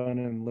down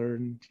and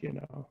learned,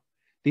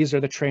 these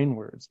are the train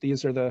words,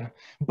 these are the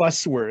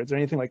bus words or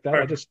anything like that.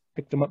 I just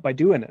picked them up by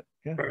doing it.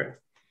 Yeah. Right.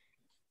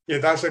 Yeah,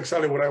 that's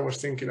exactly what I was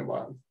thinking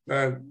about.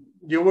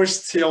 You were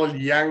still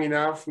young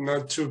enough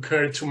not to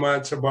care too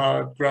much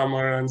about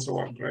grammar and so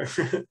on,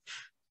 right?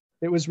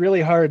 It was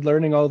really hard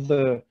learning all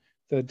the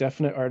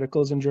definite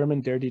articles in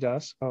German, der, die,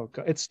 das. Oh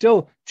God, it's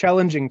still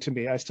challenging to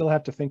me. I still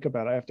have to think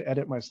about it. I have to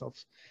edit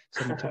myself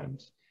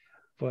sometimes.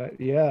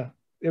 But yeah,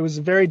 it was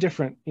very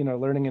different,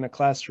 learning in a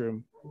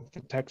classroom with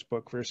a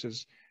textbook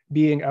versus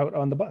being out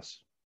on the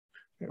bus.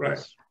 It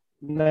was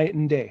night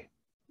and day.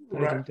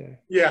 Night and day.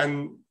 Yeah,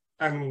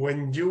 and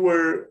when you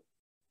were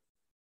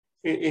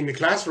in the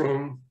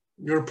classroom,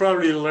 you're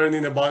probably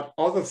learning about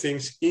other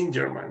things in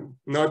German,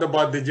 not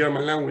about the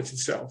German language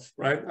itself,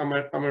 right? Am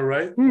I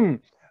right?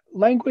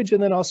 Language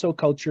and then also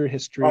culture,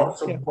 history. Oh,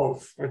 so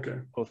both. Okay.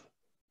 Both.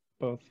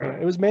 Yeah.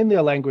 It was mainly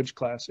a language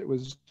class. It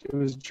was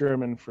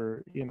German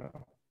for,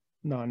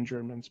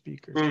 non-German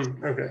speakers.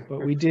 Okay.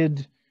 But we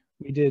did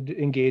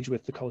engage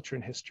with the culture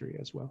and history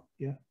as well.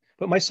 Yeah.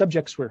 But my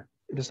subjects were,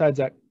 besides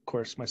that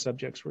course, my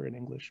subjects were in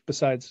English,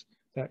 besides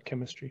that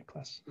chemistry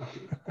class.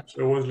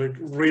 So it was like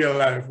real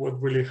life,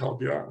 what really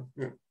helped you out.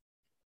 Yeah.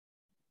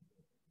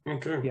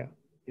 Okay.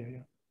 Yeah.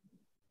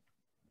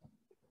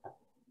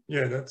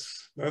 Yeah,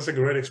 that's a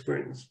great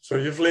experience. So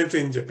you've lived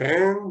in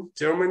Japan,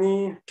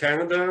 Germany,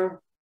 Canada,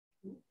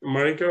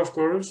 America, of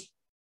course.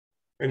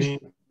 Any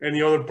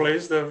other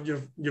place that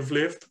you've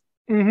lived?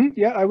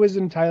 Yeah, I was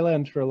in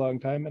Thailand for a long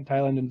time, in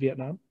Thailand and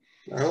Vietnam.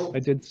 Oh. I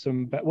did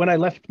when I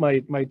left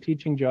my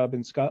teaching job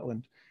in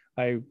Scotland,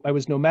 I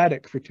was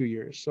nomadic for 2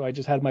 years. So I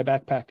just had my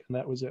backpack and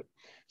that was it.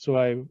 So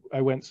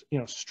I went,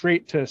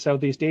 straight to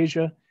Southeast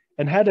Asia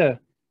and had a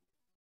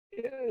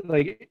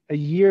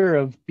year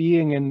of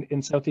being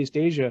in Southeast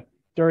Asia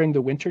during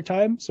the winter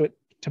time. So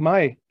to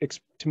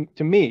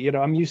me,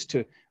 I'm used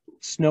to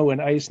snow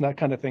and ice and that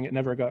kind of thing. It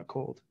never got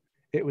cold.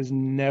 It was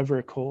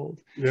never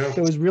cold. Yeah.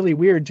 So it was really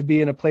weird to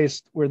be in a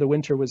place where the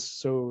winter was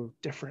so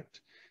different,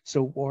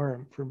 so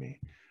warm for me.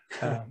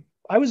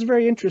 I was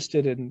very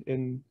interested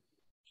in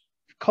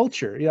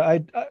culture. Yeah,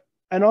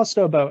 and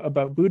also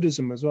about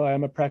Buddhism as well.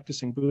 I'm a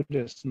practicing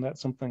Buddhist, and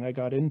that's something I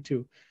got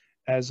into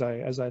as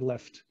I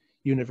left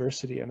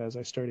university and as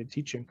I started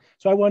teaching.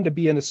 So I wanted to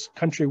be in a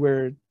country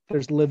where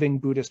there's living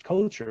Buddhist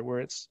culture,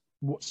 where it's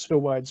so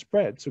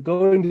widespread. So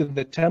going to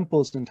the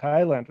temples in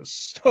Thailand was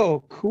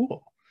so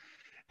cool,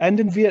 and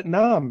in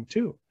Vietnam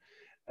too.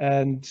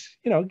 And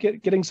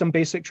getting some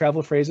basic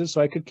travel phrases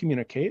so I could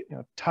communicate.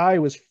 Thai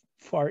was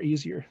far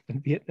easier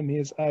than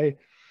Vietnamese.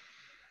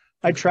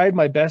 I tried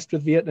my best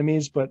with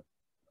Vietnamese, but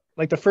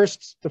like the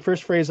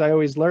first phrase I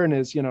always learn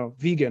is,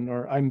 vegan,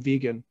 or I'm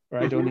vegan, or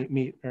I don't eat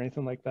meat, or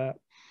anything like that.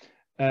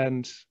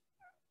 And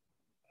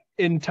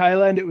in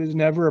Thailand, it was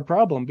never a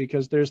problem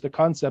because there's the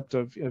concept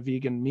of a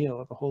vegan meal,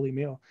 of a holy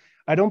meal.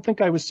 I don't think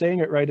I was saying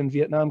it right in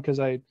Vietnam because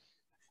I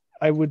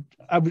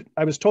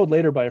was told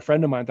later by a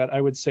friend of mine that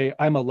I would say,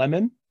 I'm a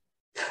lemon,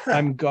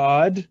 I'm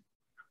God,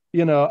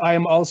 I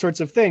am all sorts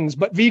of things,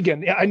 but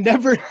vegan. Yeah,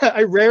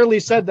 I rarely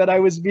said that I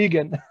was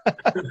vegan.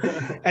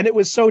 And it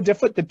was so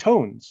different, the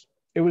tones.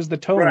 It was the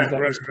tones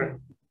that was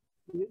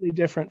completely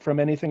different from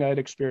anything I'd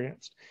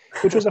experienced,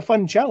 which was a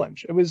fun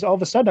challenge. It was all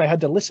of a sudden I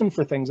had to listen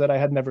for things that I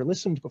had never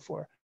listened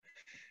before.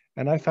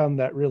 And I found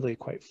that really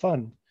quite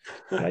fun.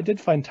 And I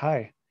did find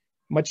Thai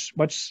much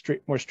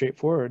more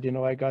straightforward.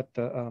 I got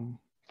the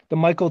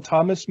Michael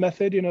Thomas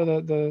method,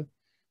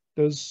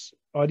 those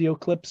audio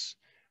clips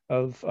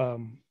of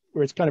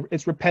where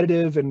it's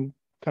repetitive and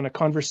kind of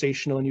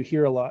conversational and you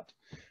hear a lot.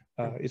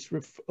 It's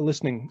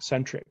listening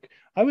centric.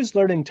 I was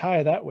learning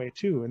Thai that way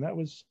too, and that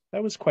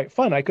was quite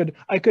fun. I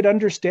could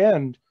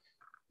understand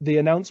the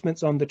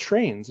announcements on the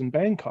trains in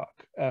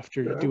Bangkok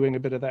after doing a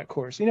bit of that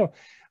course.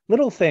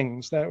 Little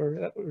things that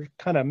were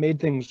kind of made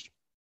things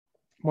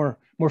more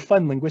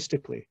fun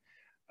linguistically.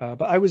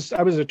 But I was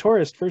a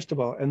tourist first of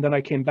all, and then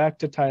I came back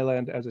to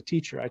Thailand as a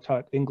teacher. I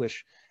taught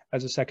English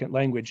as a second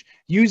language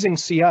using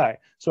CI.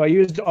 So I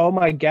used all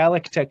my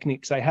Gaelic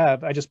techniques I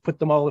have. I just put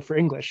them all for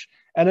English,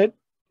 and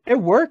it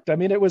worked. I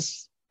mean, it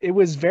was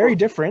very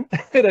different,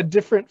 it had a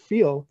different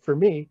feel for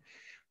me,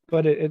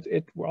 but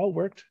it all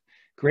worked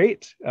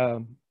great.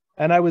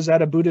 And I was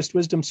at a Buddhist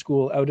wisdom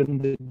school out in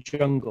the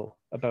jungle,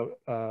 about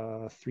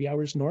 3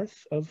 hours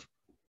north of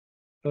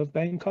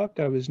Bangkok.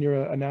 I was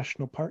near a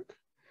national park.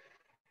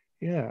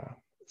 Yeah,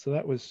 so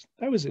that was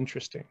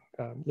interesting.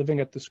 Living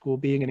at the school,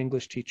 being an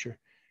English teacher,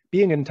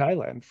 being in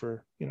Thailand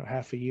for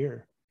half a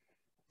year.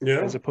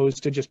 Yeah. As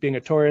opposed to just being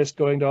a tourist,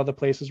 going to all the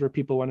places where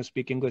people want to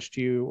speak English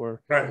to you,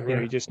 or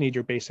you just need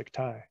your basic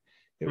Thai.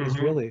 It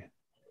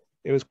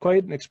was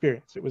quite an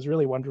experience. It was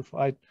really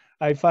wonderful.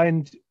 I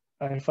find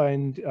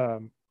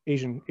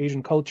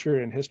Asian culture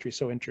and history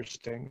so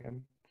interesting,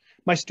 and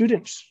my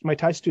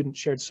Thai students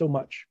shared so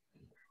much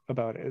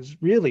about it. It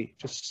was really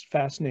just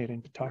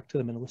fascinating to talk to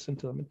them and listen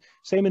to them. And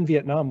same in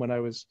Vietnam when I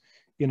was,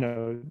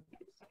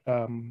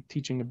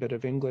 teaching a bit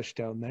of English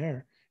down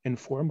there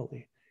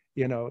informally.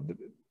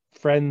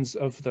 Friends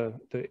of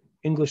the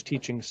English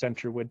teaching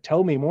center would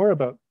tell me more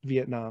about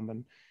Vietnam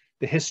and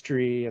the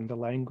history and the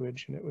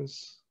language, and it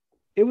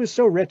was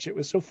so rich. It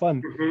was so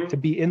fun to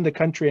be in the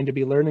country and to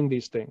be learning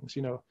these things,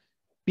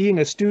 being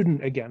a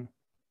student again,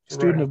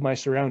 of my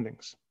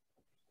surroundings.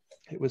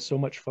 It was so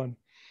much fun.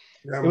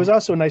 It was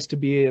also nice to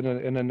be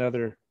in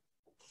another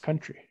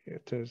country,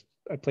 to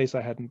a place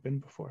I hadn't been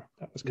before.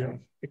 That was kind of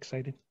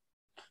exciting.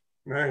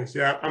 Nice.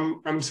 Yeah,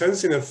 I'm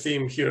sensing a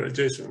theme here,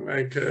 Jason.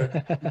 Like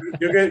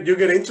you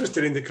get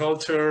interested in the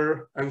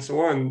culture and so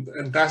on,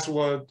 and that's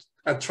what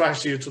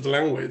attracts you to the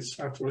language.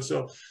 Actually,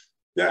 so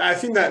yeah, I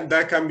think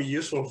that can be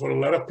useful for a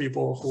lot of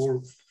people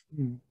who,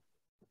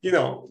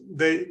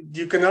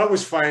 you can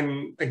always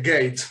find a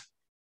gate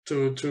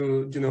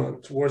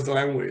towards the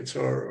language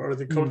or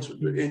the culture.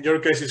 In your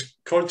case, it's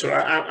culture.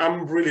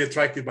 I'm really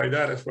attracted by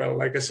that as well.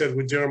 Like I said,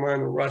 with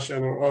German or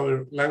Russian or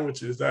other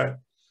languages,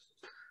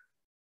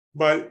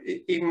 but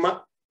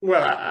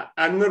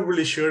I'm not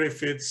really sure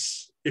if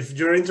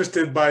you're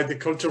interested by the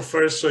culture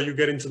first, so you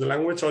get into the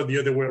language, or the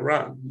other way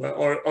around,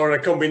 or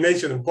a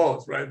combination of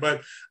both, right?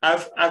 But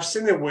I've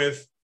seen it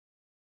with.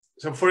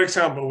 So, for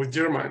example, with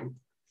German,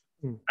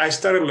 I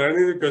started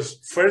learning because,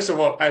 first of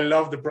all, I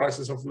love the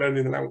process of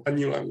learning a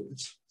new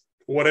language,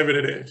 whatever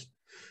it is.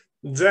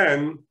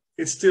 Then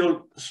it's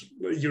still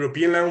a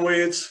European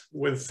language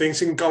with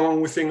things in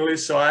common with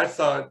English. So I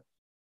thought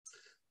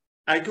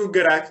I could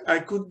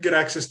get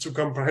access to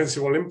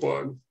comprehensible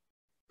input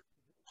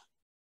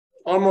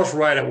almost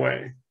right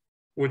away,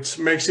 which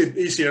makes it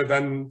easier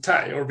than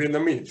Thai or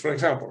Vietnamese, for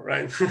example,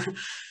 right?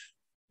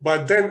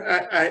 But then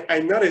I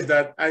noticed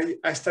that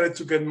I started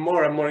to get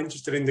more and more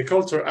interested in the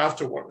culture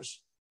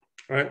afterwards,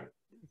 right?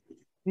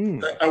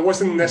 I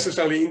wasn't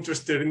necessarily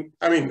interested in,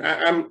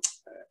 I'm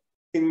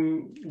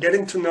in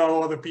getting to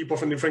know other people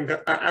from different,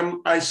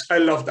 I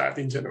love that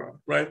in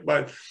general, right?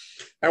 But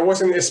I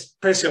wasn't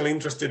especially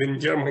interested in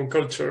German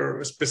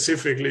culture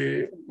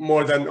specifically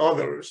more than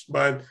others,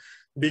 but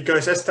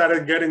because I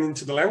started getting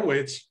into the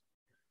language,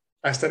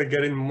 I started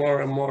getting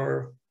more and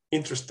more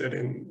interested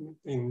in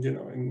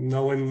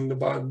knowing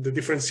about the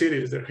different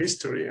cities, their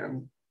history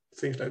and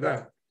things like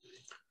that.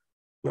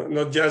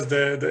 Not just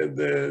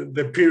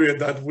the period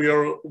that we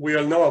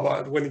all know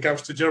about when it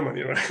comes to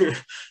Germany,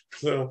 right?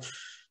 So,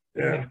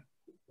 yeah.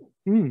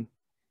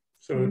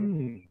 So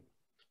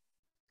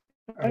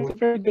that's a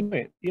very good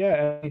point.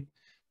 Yeah,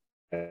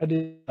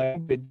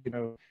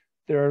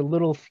 there are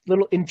little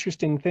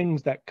interesting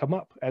things that come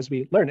up as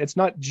we learn. It's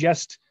not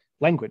just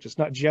language. It's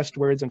not just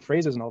words and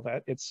phrases and all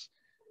that. It's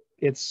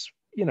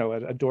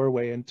a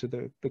doorway into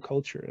the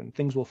culture, and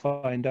things will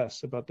find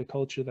us about the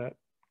culture that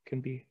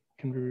can be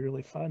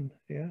really fun.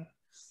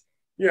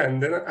 Yeah,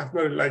 and then I've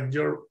noticed like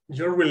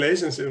your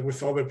relationship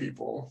with other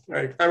people.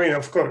 Like,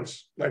 of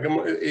course, like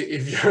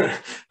if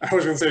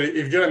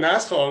you're an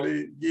asshole,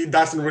 it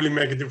doesn't really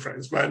make a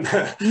difference. But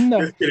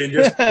no, just kidding.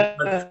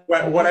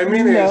 What I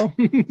mean is,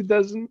 it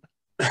doesn't.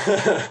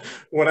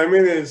 What I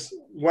mean is,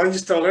 once you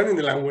start learning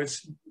the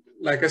language,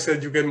 like I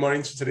said, you get more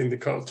interested in the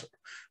culture.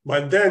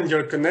 But then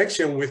your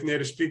connection with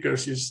native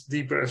speakers is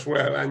deeper as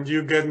well, and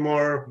you get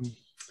more.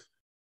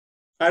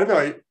 I don't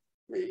know.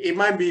 It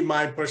might be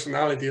my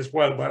personality as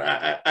well, but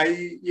I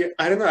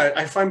don't know.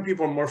 I find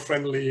people more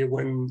friendly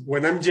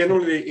when I'm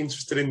genuinely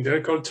interested in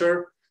their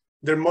culture.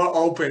 They're more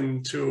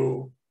open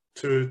to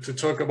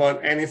talk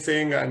about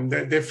anything, and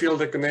they feel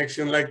the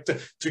connection. Like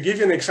to give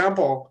you an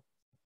example,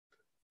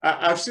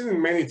 I've seen it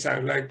many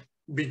times. Like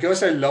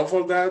because I love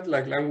all that,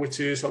 like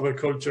languages, other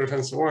cultures,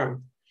 and so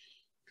on.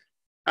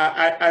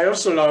 I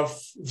also love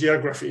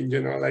geography,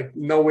 like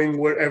knowing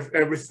where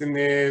everything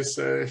is.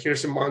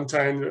 Here's a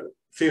mountain,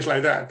 things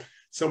like that.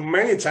 So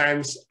many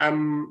times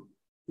I'm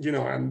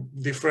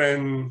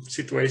different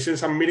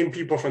situations. I'm meeting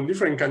people from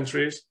different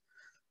countries,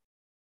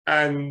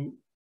 and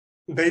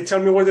they tell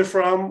me where they're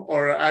from,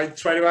 or I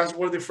try to ask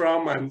where they're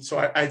from. And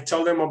so I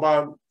tell them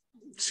about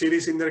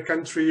cities in their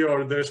country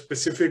or their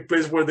specific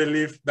place where they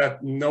live that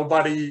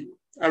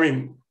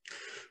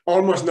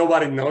almost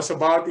nobody knows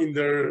about in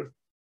their,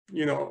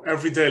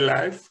 everyday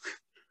life.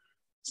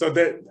 So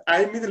that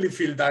I immediately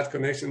feel that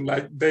connection,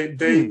 like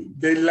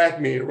they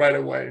like me right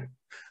away.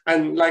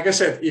 And like I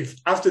said, if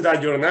after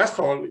that you're an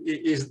asshole,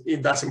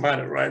 it doesn't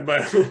matter, right?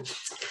 But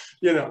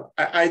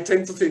I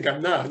tend to think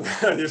I'm not.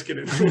 Just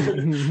kidding.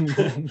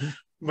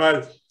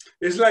 But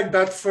it's like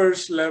that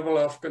first level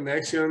of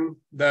connection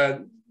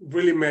that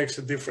really makes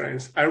a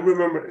difference. I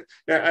remember,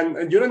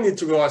 and you don't need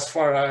to go as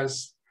far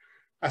as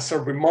a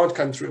remote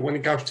country when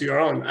it comes to your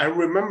own. I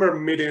remember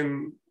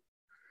meeting.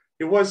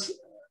 It was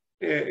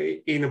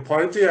in a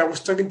party. I was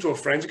talking to a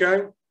French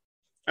guy.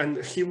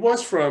 And he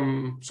was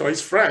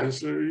he's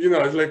France,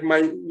 it's like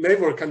my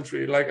neighbor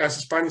country, like as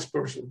a Spanish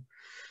person.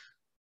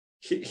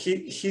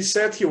 He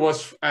said he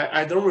was,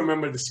 I don't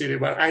remember the city,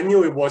 but I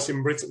knew it was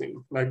in Brittany,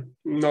 like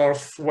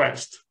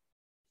northwest.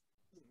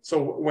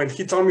 So when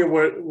he told me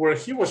where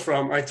he was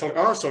from, I told,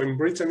 so in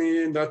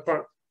Brittany, in that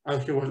part.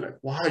 And he was like,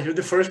 wow, you're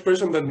the first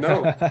person that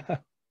knows.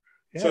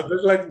 Yeah. So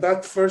there's like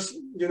that first,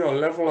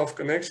 level of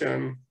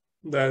connection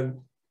that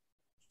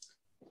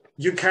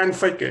you can't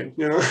fake it,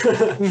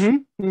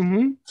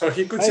 So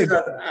he could see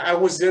that I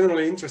was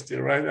genuinely interested,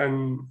 right?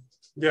 And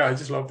yeah, I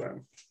just love that.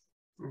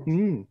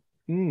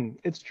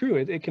 It's true.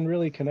 It can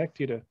really connect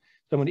you to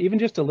someone, even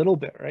just a little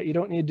bit, right? You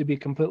don't need to be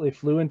completely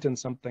fluent in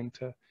something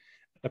to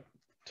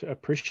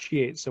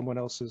appreciate someone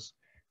else's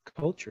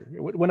culture.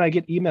 When I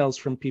get emails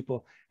from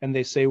people and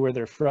they say where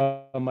they're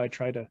from, I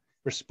try to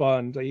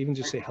respond. I even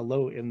just say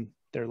hello in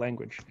their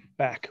language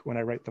back when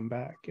I write them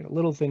back.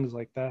 Little things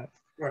like that.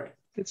 Right.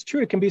 It's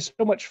true. It can be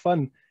so much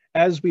fun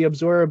as we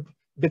absorb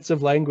bits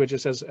of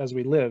languages as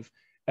we live,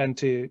 and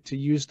to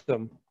use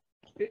them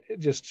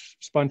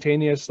just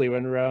spontaneously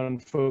when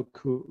around folk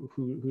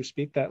who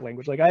speak that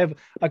language. Like I have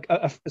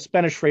a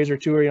Spanish phrase or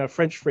two, or a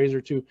French phrase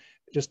or two,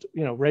 just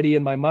ready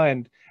in my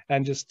mind,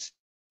 and just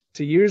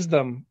to use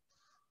them,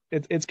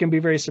 it can be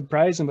very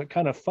surprising but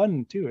kind of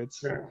fun too.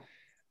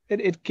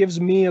 It gives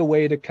me a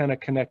way to kind of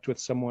connect with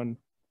someone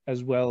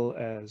as well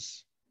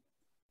as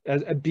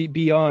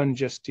beyond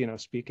just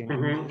speaking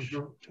English,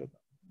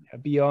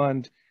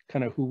 beyond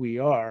kind of who we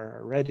are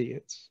already.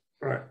 It's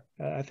right.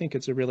 I think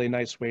it's a really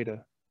nice way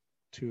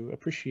to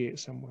appreciate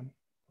someone.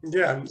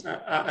 Yeah,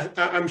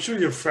 I'm sure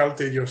you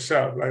felt it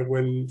yourself. Like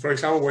when, for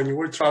example, when you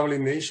were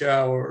traveling in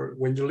Asia, or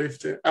when you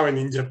lived,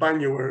 in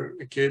Japan, you were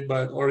a kid,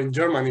 or in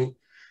Germany,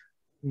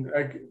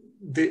 like,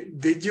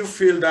 did you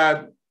feel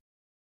that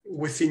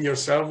within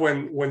yourself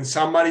when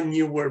somebody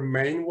knew where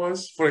Maine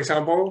was, for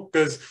example?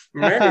 Because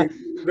Maine,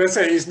 let's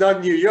say, it's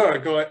not New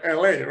York or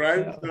LA,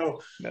 right? No.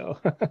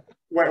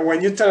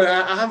 When you tell,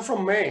 I'm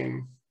from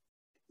Maine,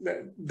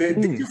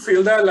 did you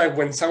feel that, like,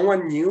 when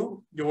someone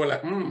knew, you were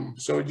like,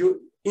 so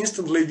you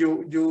instantly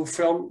you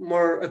felt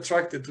more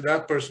attracted to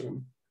that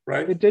person,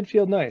 right? It did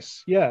feel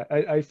nice. Yeah,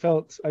 I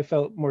felt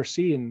more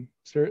seen,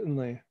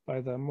 certainly,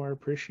 by them, more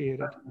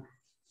appreciated.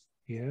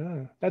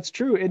 Yeah, that's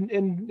true.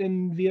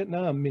 In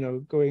Vietnam,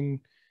 going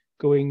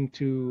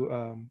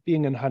to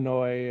being in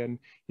Hanoi and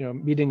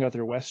meeting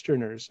other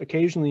Westerners.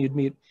 Occasionally, you'd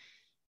meet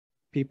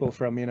people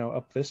from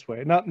up this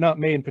way, not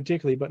Maine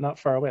particularly, but not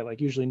far away, like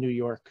usually New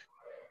York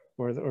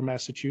or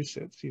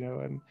Massachusetts.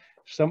 And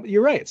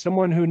you're right.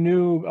 Someone who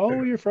knew,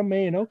 oh, you're from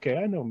Maine. Okay,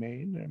 I know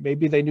Maine.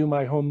 Maybe they knew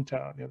my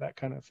hometown. That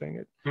kind of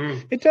thing.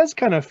 It does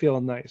kind of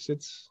feel nice.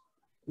 It's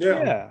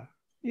yeah.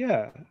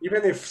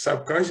 Even if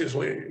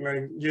subconsciously,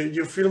 like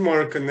you feel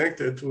more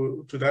connected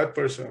to that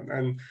person.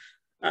 And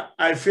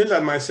I feel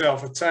that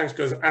myself at times,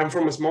 because I'm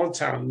from a small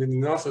town in the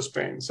north of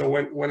Spain. So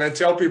when I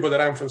tell people that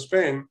I'm from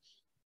Spain,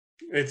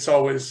 it's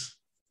always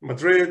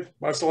Madrid,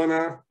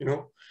 Barcelona,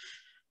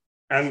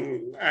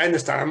 and I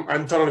understand,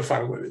 I'm totally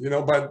fine with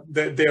it, but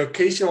the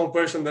occasional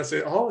person that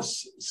says, oh,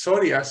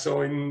 sorry,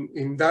 so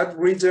in that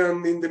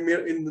region, in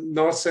the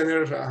north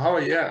center, oh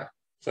yeah.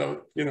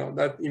 So,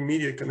 that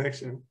immediate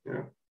connection,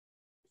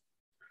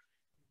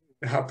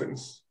 it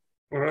happens.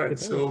 All right.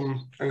 So,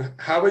 and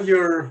how about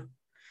your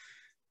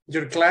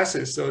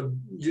classes? So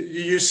you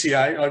use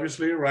CI,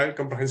 obviously, right?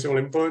 Comprehensible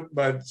input,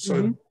 but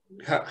so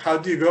how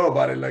do you go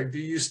about it? Like, do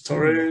you use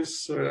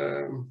stories?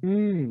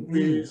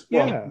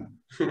 Yeah.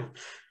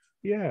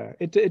 Yeah,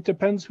 it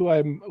depends who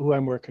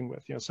I'm working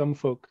with. Some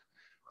folk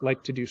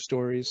like to do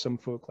stories, some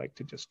folk like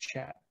to just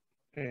chat,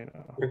 and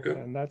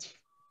that's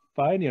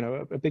fine.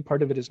 A big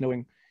part of it is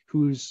knowing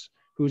who's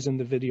in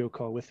the video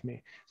call with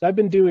me. So I've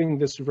been doing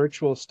this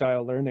virtual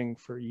style learning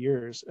for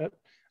years.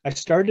 I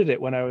started it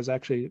when I was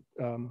actually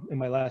in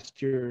my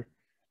last year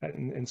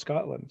in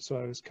Scotland. So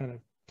I was kind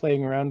of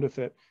playing around with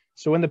it.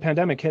 So when the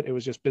pandemic hit, it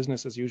was just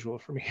business as usual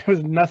for me. It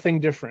was nothing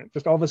different.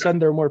 Just all of a sudden,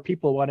 there are more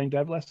people wanting to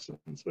have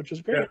lessons, which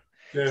is great.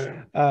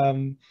 Yeah.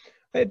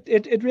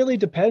 It really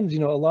depends. A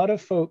lot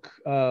of folk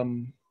work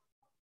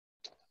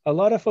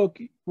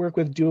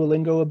with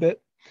Duolingo a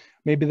bit.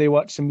 Maybe they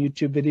watch some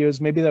YouTube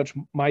videos. Maybe they watch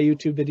my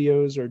YouTube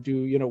videos, or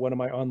do one of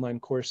my online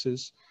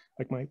courses,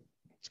 like my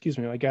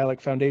Gaelic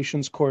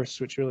Foundations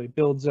course, which really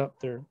builds up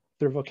their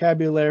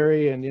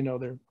vocabulary and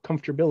their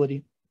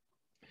comfortability.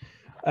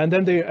 And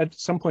then at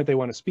some point they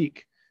want to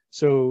speak.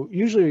 So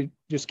usually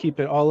just keep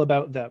it all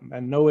about them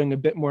and knowing a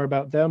bit more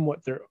about them,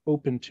 what they're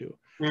open to.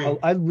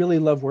 I really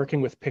love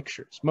working with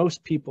pictures.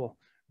 Most people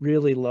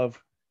really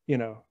love,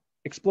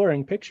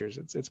 exploring pictures.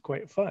 It's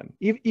quite fun.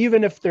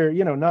 Even if they're,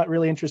 not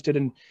really interested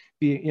in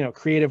being,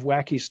 creative,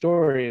 wacky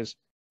stories,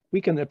 we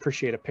can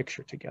appreciate a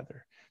picture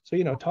together.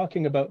 So,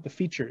 talking about the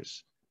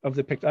features of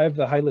the picture. I have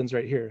the Highlands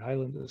right here,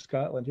 Highlands of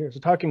Scotland here. So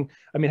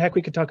heck,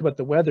 we could talk about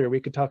the weather.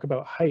 We could talk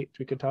about height.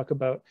 We could talk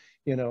about,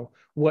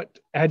 what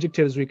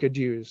adjectives we could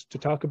use to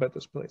talk about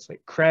this place,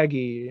 like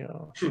craggy,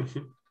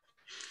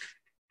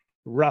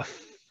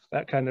 rough,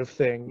 that kind of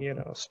thing,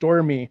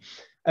 stormy,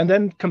 and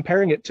then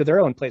comparing it to their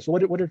own place.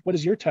 What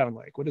is your town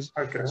like?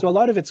 So a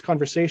lot of it's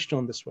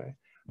conversational in this way,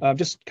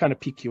 just kind of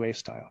PQA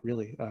style,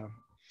 really.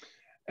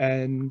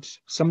 And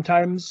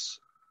sometimes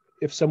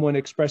if someone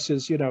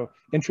expresses,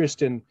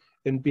 interest in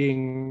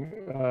being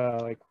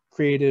like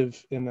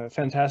creative in a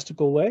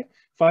fantastical way,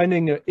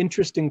 finding an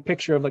interesting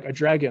picture of like a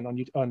dragon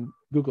on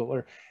Google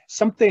or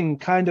something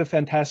kind of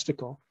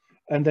fantastical,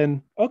 and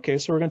then okay,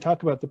 so we're going to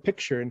talk about the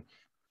picture and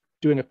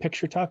doing a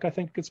picture talk. I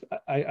think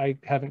I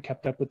haven't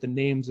kept up with the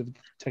names of the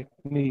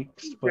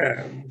techniques,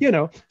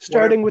 but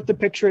starting with the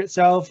picture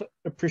itself,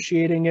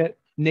 appreciating it,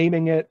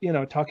 naming it,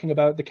 talking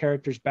about the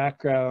character's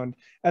background,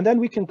 and then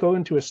we can go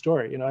into a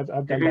story.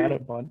 I've done that a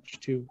bunch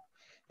too.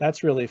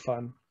 That's really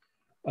fun.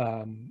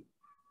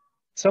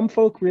 Some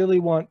folk really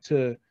want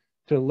to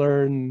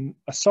learn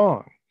a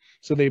song,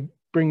 so they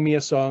bring me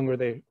a song,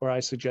 or I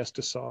suggest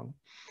a song,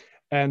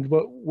 and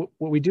what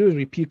we do is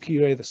we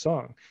PQA the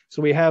song.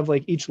 So we have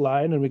like each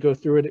line and we go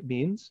through what it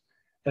means,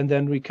 and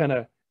then we kind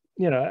of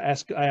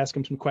I ask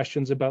them some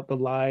questions about the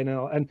line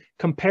and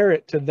compare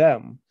it to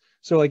them.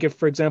 So like if,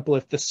 for example,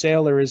 if the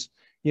sailor is,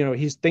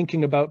 he's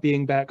thinking about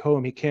being back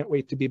home, he can't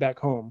wait to be back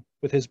home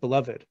with his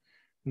beloved.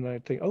 And I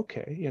think,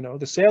 okay,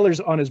 the sailor's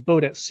on his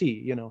boat at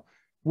sea,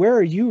 where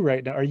are you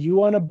right now? Are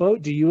you on a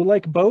boat? Do you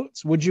like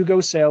boats? Would you go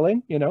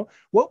sailing?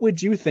 What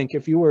would you think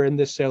if you were in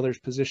this sailor's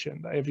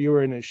position, if you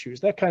were in his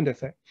shoes, that kind of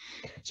thing.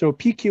 So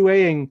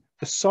PQAing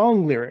the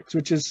song lyrics,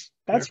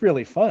 that's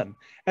really fun.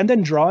 And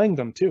then drawing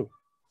them too,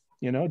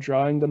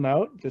 drawing them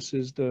out. This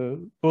is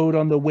the boat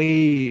on the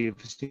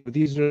waves.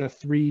 These are the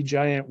 3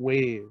 giant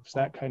waves,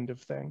 that kind of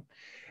thing.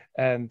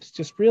 And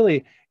just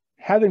really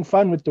having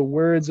fun with the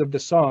words of the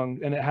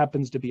song, and it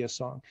happens to be a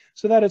song,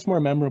 so that it's more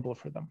memorable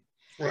for them.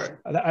 Right.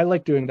 I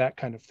like doing that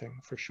kind of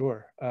thing for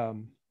sure.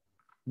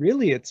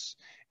 Really, it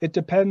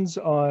depends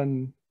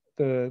on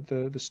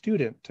the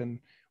student and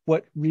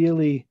what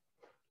really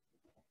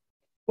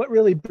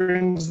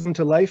brings them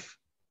to life.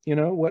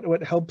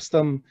 What helps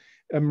them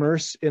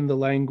immerse in the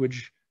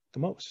language the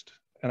most.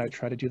 And I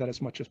try to do that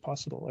as much as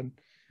possible. And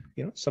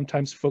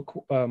sometimes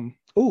folk.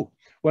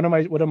 One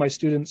of my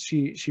students,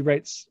 she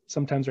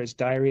sometimes writes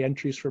diary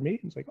entries for me.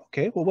 It's like,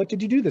 okay, well, what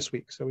did you do this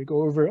week? So we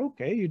go over,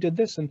 okay, you did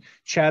this, and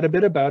chat a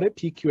bit about it,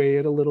 PQA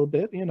it a little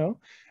bit, and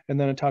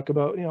then I talk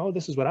about,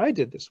 this is what I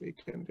did this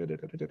week, and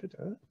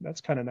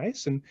that's kind of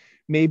nice. And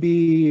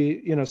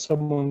maybe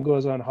someone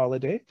goes on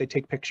holiday, they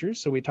take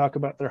pictures, so we talk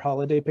about their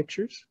holiday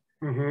pictures,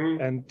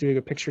 and doing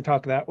a picture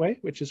talk that way,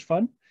 which is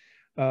fun.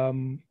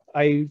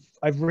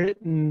 I've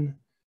written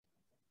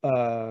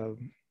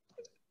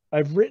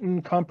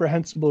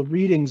comprehensible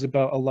readings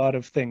about a lot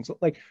of things,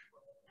 like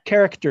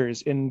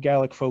characters in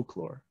Gaelic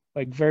folklore,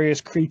 like various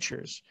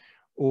creatures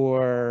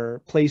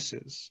or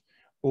places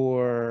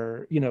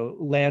or,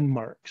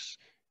 landmarks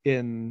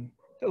in,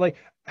 like,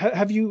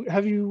 have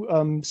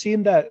you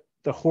seen that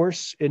the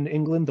horse in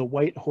England, the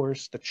white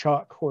horse, the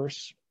chalk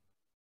horse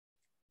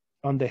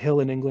on the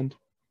hill in England,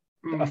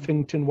 the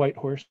Uffington white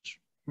horse?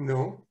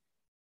 No.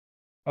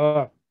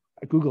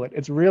 Google it.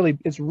 It's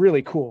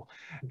really cool.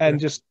 Okay. And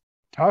just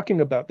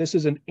talking about, this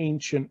is an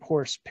ancient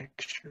horse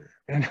picture,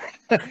 and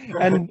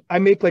and I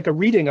make like a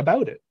reading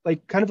about it,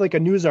 like kind of like a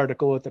news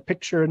article with a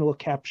picture and a little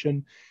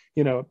caption,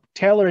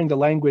 tailoring the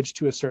language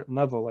to a certain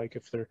level, like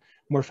if they're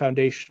more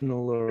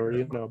foundational or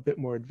a bit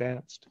more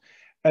advanced.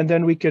 And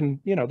then we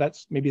can,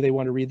 that's, maybe they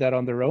want to read that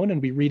on their own,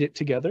 and we read it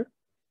together,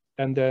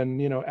 and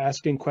then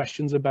asking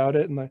questions about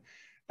it,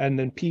 and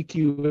then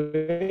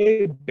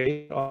PQA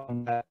based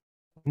on that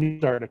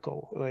news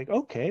article. Like,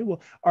 okay, well,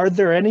 are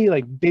there any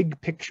like big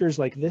pictures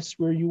like this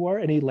where you are?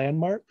 Any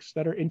landmarks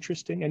that are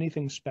interesting?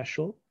 Anything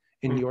special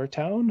in your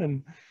town?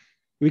 And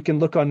we can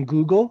look on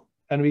Google,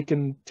 and we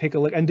can take a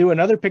look and do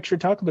another picture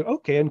talk about,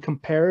 okay, and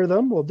compare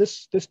them. Well,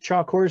 this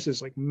chalk horse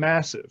is like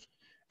massive.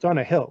 It's on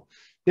a hill.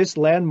 This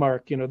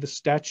landmark, the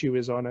statue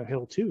is on a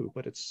hill too,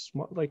 but it's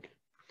like,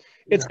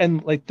 it's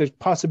and like the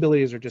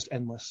possibilities are just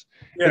endless.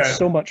 It's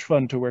so much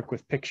fun to work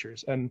with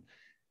pictures. And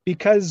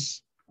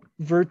because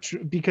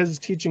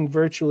teaching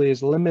virtually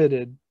is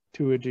limited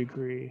to a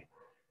degree,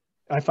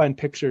 I find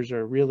pictures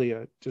are really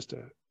just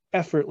a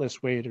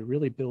effortless way to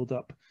really build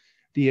up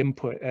the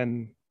input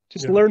and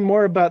just learn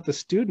more about the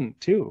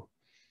student too.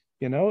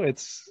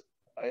 It's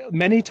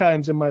many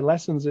times in my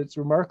lessons, it's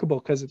remarkable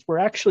because we're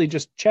actually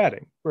just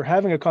chatting. We're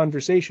having a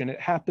conversation. It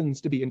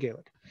happens to be in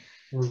Gaelic,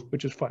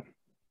 which is fun.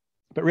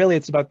 But really,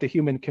 it's about the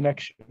human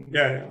connection.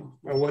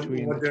 What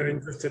they're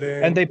interested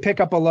in. And they pick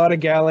up a lot of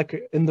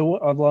Gaelic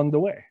along the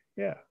way.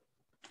 Yeah,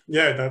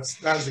 that's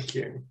the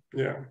key.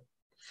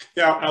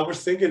 I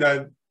was thinking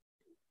that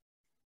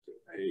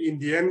in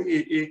the end,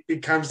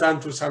 it comes down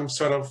to some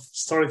sort of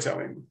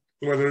storytelling,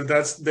 whether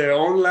that's their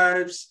own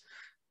lives,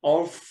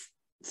 all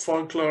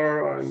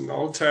folklore and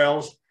old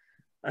tales.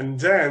 And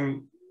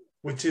then,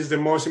 which is the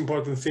most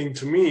important thing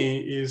to me,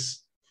 is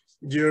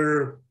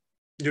you're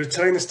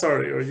telling a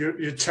story, or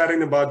you're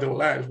chatting about their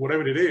lives,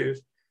 whatever it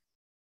is.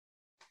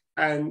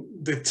 And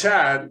the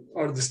chat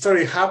or the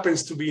story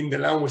happens to be in the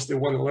language they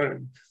want to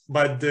learn,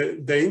 but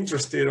the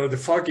interest or the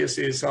focus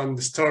is on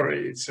the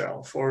story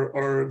itself,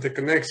 or the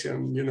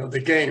connection, the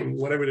game,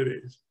 whatever it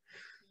is.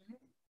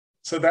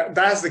 So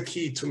that's the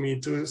key to me,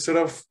 to sort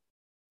of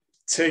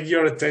take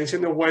your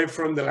attention away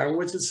from the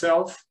language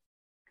itself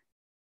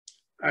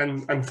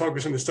and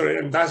focus on the story.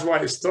 And that's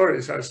why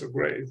stories are so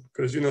great,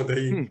 because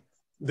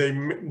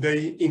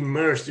they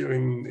immerse you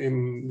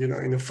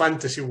in a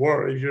fantasy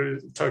world. If you're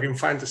talking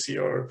fantasy,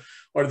 or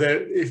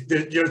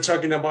you're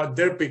talking about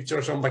their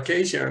pictures on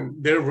vacation,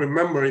 they're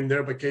remembering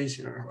their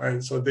vacation,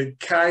 right? So they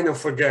kind of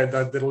forget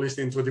that they're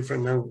listening to a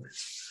different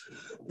language.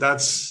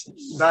 That's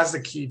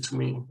the key to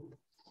me,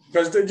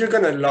 because you're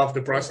gonna love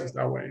the process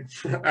that way,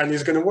 and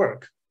it's gonna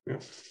work.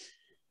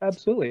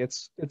 Absolutely,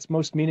 it's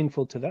most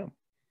meaningful to them.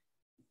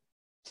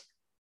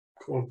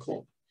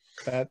 Cool.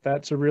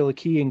 That's a really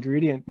key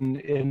ingredient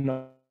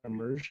in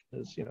immersion,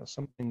 is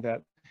something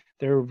that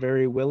they're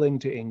very willing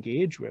to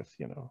engage with,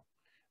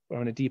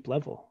 on a deep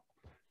level.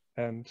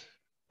 And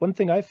one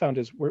thing I found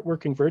is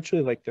working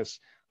virtually like this,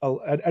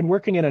 and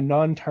working in a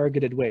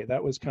non-targeted way.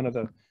 That was kind of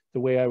the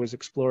way I was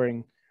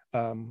exploring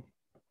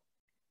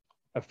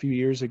a few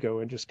years ago,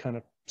 and just kind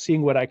of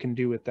seeing what I can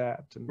do with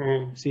that,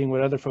 and seeing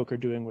what other folk are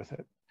doing with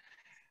it.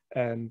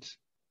 And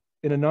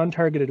in a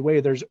non-targeted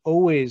way, there's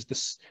always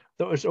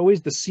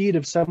the seed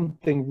of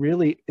something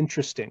really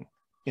interesting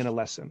in a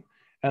lesson.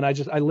 And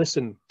I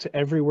listen to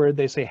every word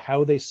they say,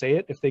 how they say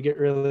it. If they get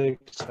really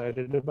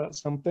excited about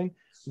something,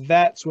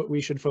 that's what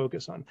we should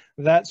focus on.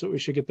 That's what we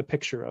should get the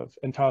picture of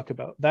and talk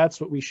about. That's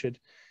what we should,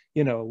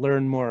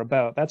 learn more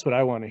about. That's what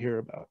I want to hear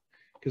about,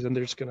 because then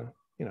they're just gonna,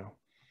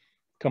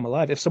 come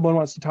alive. If someone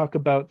wants to talk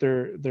about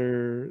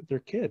their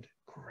kid,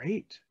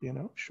 great,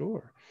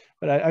 sure.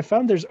 But I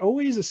found there's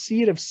always a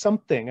seed of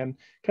something, and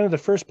kind of the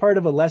first part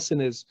of a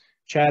lesson is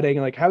chatting,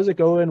 like, how's it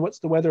going? What's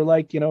the weather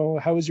like?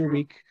 How was your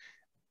week?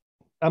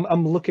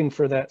 I'm looking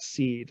for that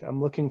seed. I'm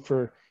looking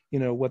for,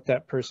 what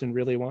that person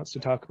really wants to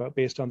talk about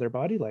based on their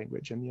body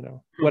language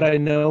and, what I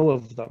know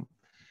of them.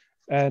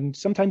 And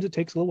sometimes it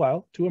takes a little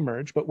while to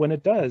emerge, but when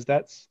it does,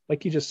 that's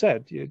like you just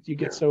said, you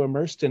get so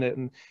immersed in it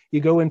and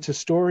you go into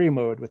story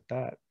mode with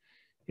that.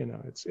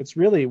 It's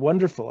really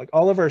wonderful. Like,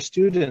 all of our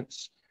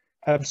students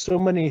have so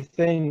many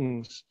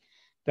things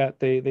that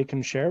they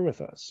can share with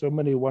us, so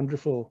many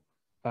wonderful,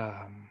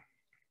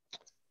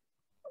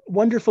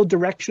 wonderful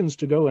directions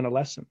to go in a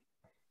lesson.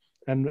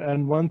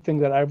 And one thing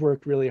that I've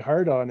worked really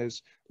hard on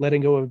is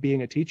letting go of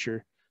being a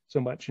teacher so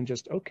much and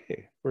just,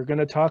 okay, we're going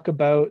to talk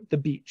about the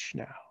beach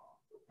now.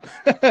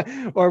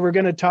 Or we're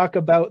going to talk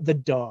about the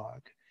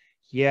dog.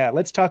 Yeah,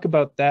 let's talk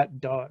about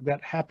that dog,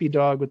 that happy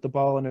dog with the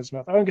ball in his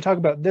mouth. I'm going to talk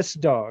about this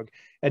dog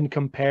and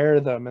compare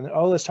them. And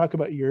let's talk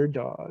about your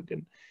dog.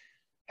 And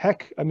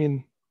heck, I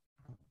mean,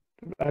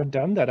 I've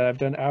done that. I've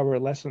done hour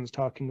lessons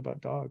talking about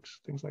dogs,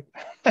 things like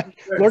that.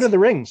 Lord of the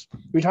Rings.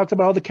 We talked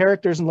about all the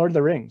characters in Lord of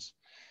the Rings.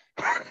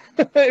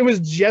 It was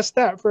just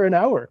that for an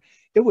hour.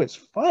 It was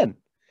fun.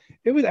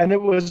 It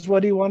was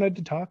what he wanted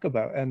to talk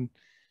about. And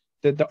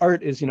the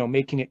art is,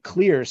 making it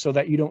clear so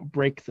that you don't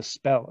break the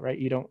spell, right?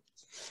 You don't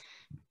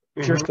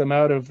jerk them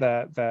out of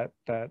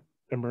that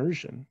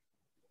immersion.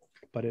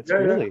 But it's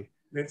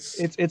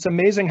it's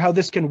amazing how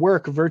this can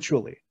work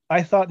virtually.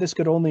 I thought this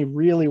could only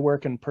really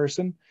work in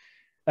person,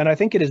 and I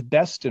think it is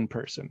best in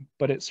person,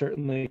 but it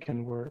certainly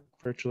can work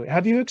virtually.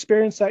 Have you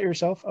experienced that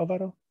yourself,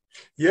 Alvaro?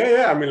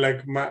 Yeah. I mean,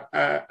 like,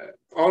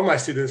 all my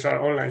students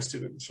are online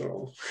students,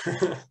 so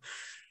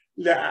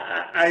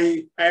yeah,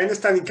 I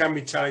understand it can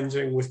be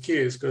challenging with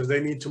kids because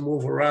they need to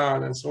move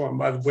around and so on.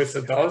 But with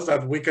adults,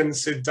 that we can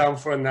sit down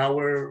for an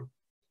hour,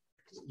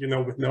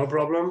 with no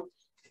problem.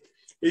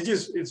 It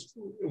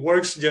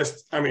works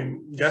just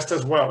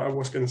as well. I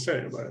was gonna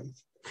say, but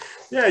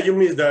yeah, you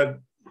miss that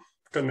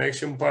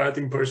connection part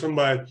in person,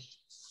 but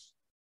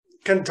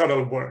can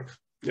totally work.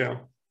 Yeah.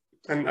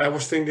 And I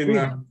was thinking,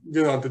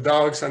 the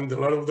dogs and a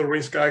lot of the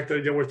Rings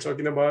characters you were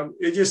talking about,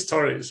 it's just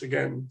stories,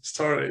 and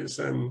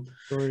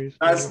stories.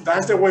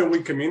 That's the way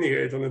we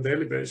communicate on a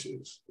daily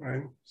basis,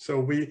 right?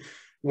 So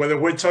whether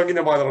we're talking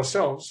about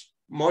ourselves,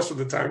 most of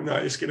the time, no,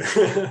 just kidding,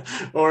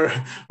 or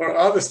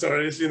other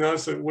stories,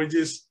 so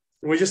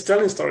we're just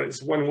telling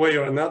stories one way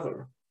or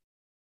another.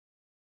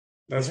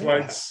 That's why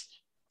it's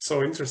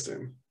so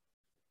interesting.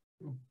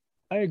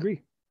 I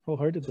agree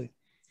wholeheartedly.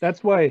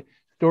 That's why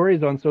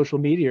stories on social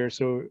media are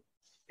so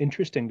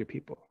interesting to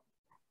people,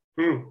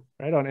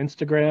 right? On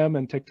Instagram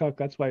and TikTok,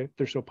 that's why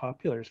they're so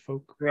popular. As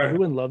folk,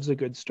 everyone loves a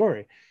good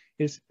story.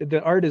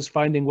 The art is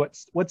finding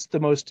what's the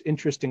most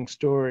interesting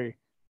story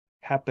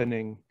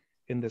happening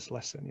in this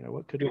lesson.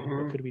 What could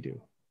we do?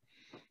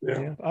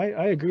 Yeah,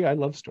 I agree. I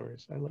love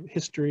stories. I love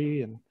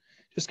history, and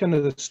just kind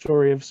of the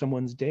story of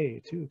someone's day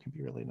too can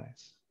be really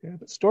nice. Yeah,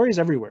 but stories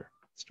everywhere.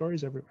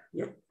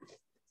 Yeah.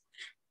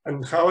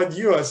 And how about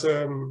you as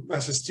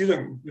a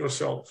student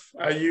yourself?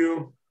 Are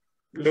you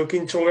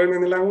looking to learn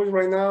any language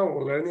right now,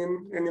 or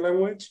learning any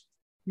language?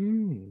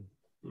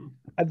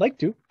 I'd like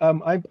to.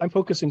 I'm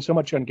focusing so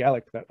much on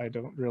Gaelic that I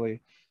don't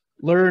really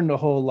learn a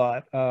whole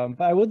lot.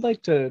 But I would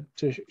like to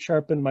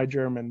sharpen my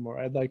German more.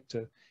 I'd like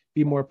to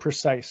be more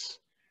precise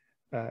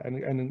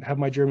and have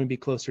my German be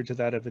closer to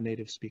that of a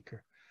native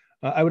speaker.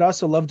 I would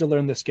also love to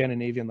learn the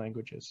Scandinavian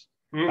languages.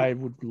 I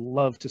would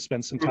love to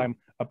spend some time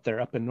up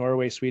there, up in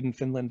Norway, Sweden,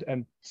 Finland,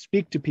 and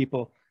speak to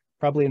people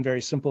probably in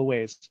very simple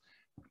ways.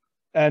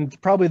 And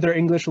probably their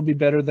English will be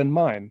better than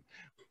mine,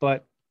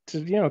 but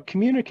to,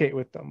 communicate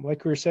with them,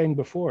 like we were saying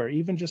before,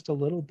 even just a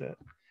little bit,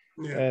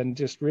 and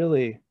just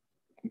really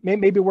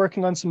maybe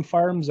working on some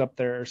farms up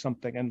there or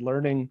something, and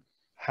learning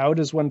how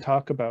does one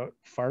talk about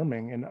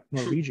farming in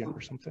Norwegian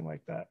or something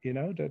like that,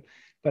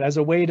 but as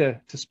a way to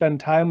spend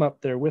time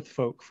up there with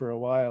folk for a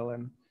while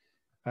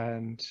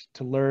and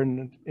to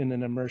learn in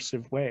an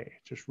immersive way,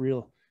 just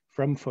real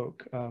from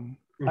folk.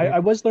 I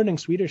was learning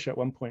Swedish at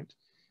one point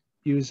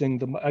using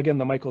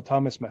the Michael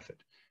Thomas method,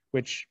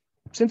 which,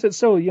 since it's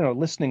so,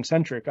 listening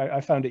centric,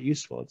 I found it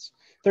useful.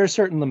 There are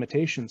certain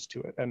limitations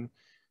to it. And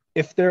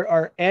if there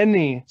are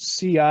any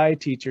CI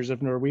teachers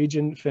of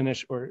Norwegian,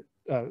 Finnish, or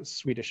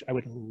Swedish, I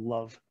would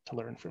love to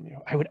learn from you.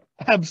 I would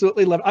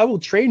absolutely love. I will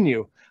train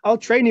you. I'll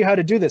train you how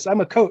to do this.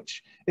 I'm a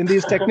coach in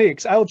these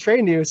techniques. I will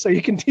train you so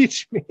you can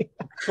teach me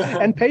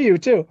and pay you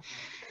too.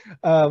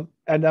 And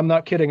And I'm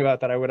not kidding about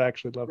that. I would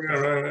actually love Yeah,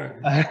 right,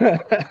 right.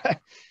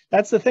 that.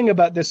 That's the thing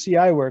about this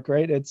CI work,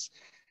 right?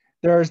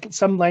 There are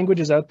some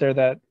languages out there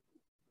that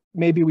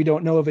maybe we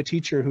don't know of a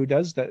teacher who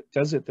does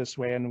it this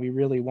way, and we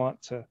really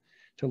want to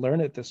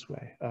learn it this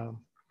way.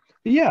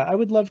 But yeah, I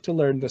would love to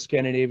learn the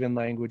Scandinavian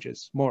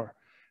languages more,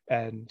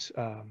 and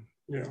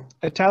Yeah.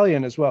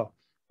 Italian as well.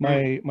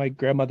 My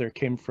grandmother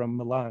came from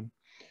Milan,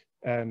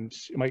 and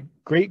my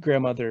great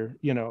grandmother,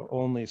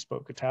 only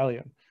spoke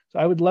Italian. So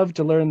I would love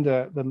to learn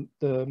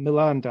the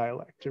Milan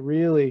dialect, to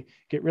really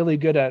get really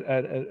good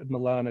at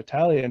Milan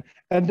Italian,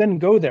 and then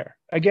go there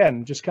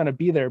again, just kind of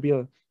be there, be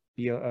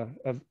a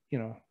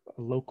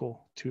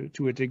local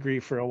to a degree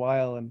for a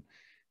while, and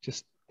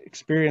just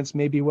experience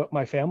maybe what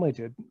my family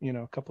did,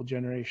 a couple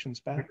generations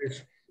back,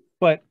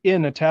 but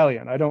in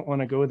Italian. I don't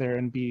want to go there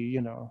and be,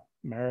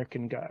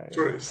 American guy.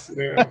 Tourist,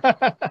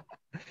 yeah.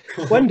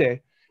 One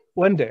day.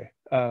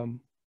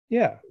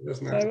 Yeah.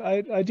 That's nice. So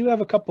I do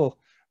have a couple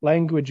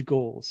language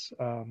goals.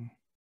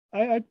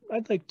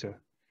 I'd like to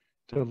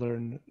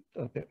learn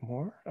a bit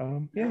more.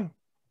 Yeah,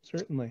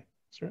 certainly.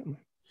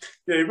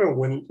 Yeah,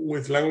 even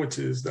with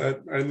languages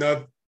that are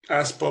not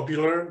as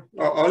popular,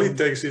 all it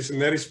takes is a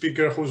native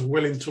speaker who's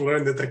willing to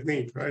learn the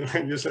technique, right?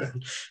 Like you said.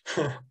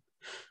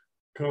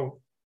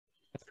 Cool.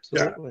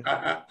 Absolutely.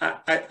 Yeah,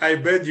 I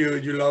bet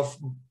you love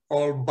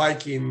all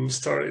Viking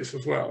stories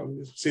as well.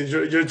 Since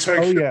you're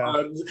talking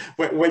about,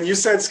 when you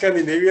said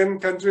Scandinavian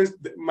countries,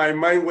 my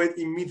mind went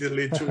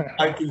immediately to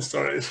Viking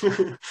stories.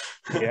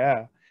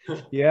 Yeah.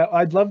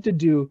 I'd love to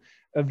do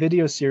a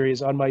video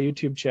series on my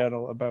YouTube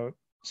channel about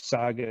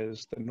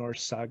sagas, the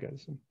Norse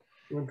sagas.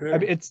 Okay. I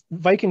mean,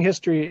 Viking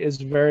history is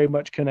very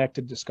much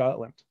connected to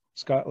Scotland.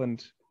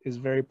 Scotland is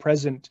very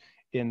present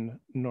in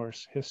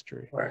Norse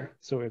history, right.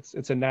 So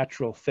it's a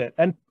natural fit.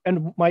 And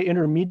my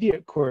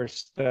intermediate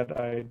course that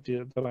I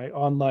did, my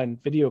online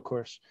video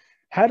course,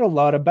 had a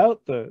lot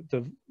about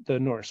the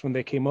Norse when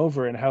they came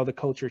over and how the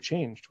culture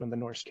changed when the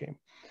Norse came.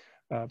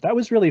 That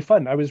was really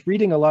fun. I was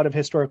reading a lot of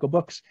historical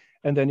books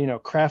and then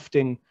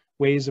crafting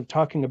ways of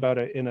talking about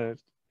it in a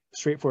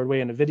straightforward way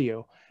in a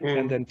video,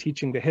 and then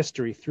teaching the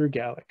history through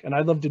Gaelic. And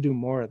I'd love to do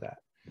more of that.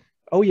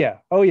 Oh yeah,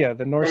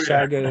 the Norse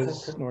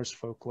sagas, Norse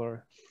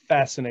folklore,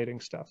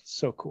 fascinating stuff.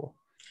 So cool.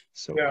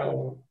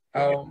 Cool.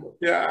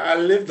 I'll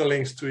leave the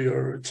links to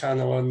your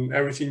channel and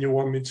everything you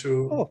want me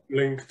to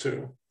link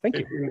to. Thank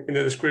you. In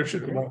the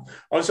description.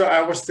 Also,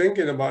 I was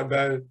thinking about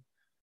that.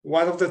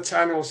 One of the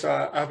channels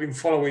I've been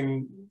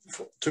following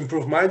to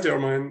improve my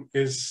German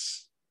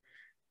is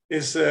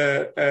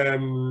a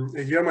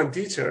German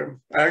teacher.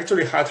 I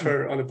actually had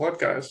her on the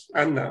podcast,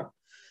 Anna.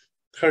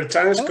 Her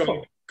channel is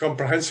called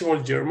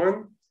Comprehensible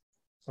German.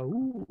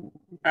 Oh.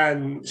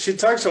 And she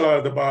talks a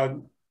lot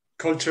about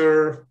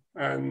culture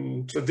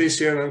and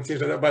tradition and things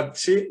like that. But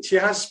she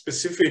has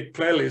specific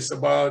playlists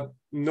about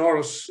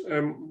Norse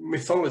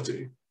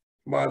mythology,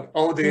 about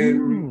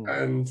Odin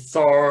and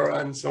Thor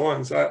and so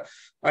on. So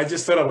I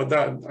just thought about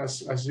that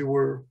as you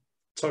were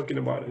talking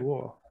about it.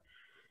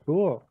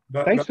 Cool.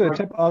 Thanks for the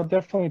tip. I'll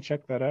definitely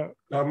check that out.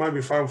 That might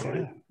be fun for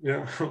you.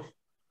 Yeah.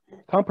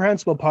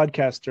 Comprehensible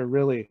podcasts are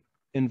really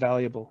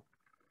invaluable.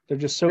 They're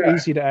just so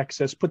easy to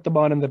access. Put them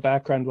on in the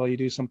background while you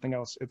do something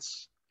else.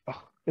 It's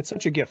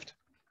such a gift.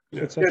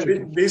 Yeah.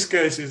 These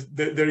cases,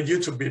 they're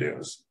YouTube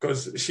videos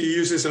because she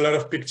uses a lot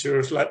of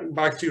pictures, like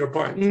back to your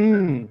point,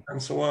 and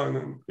so on.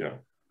 And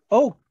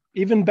Oh,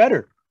 even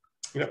better.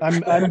 Yeah.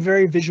 I'm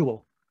very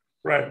visual.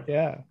 Right.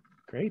 Yeah.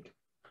 Great.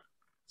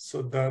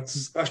 So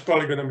that's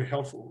probably going to be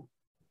helpful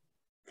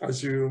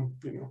as you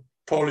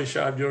polish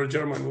up your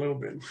German a little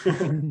bit.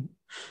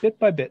 Bit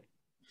by bit.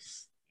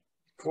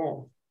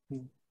 Cool.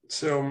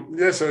 So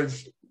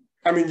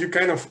you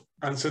kind of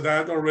answered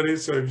that already.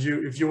 So if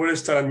you were to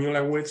start a new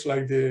language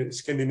like the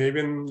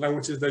Scandinavian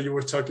languages that you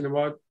were talking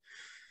about,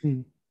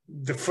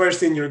 the first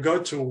thing you go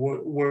to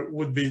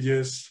would be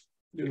just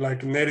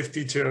like a native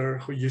teacher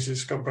who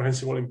uses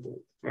comprehensible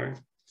input, right?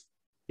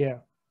 Yeah.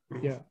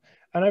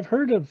 And I've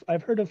heard of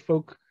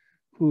folk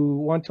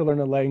who want to learn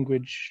a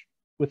language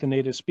with a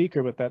native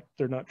speaker, but that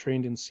they're not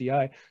trained in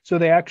CI. So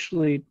they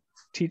actually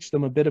teach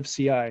them a bit of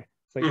CI.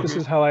 It's like, this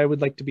is how I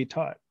would like to be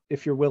taught,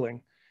 if you're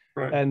willing.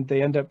 Right. And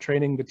they end up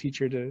training the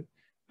teacher to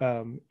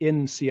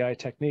in CI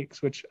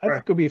techniques, which I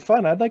think would be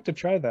fun. I'd like to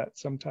try that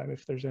sometime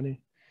if there's any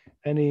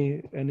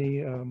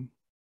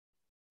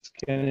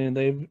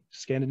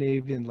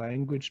Scandinavian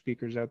language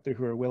speakers out there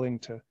who are willing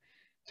to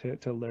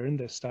learn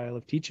this style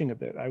of teaching a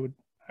bit. I would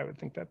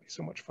think that'd be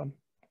so much fun.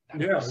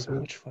 So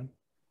much fun.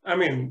 I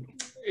mean,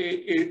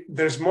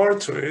 there's more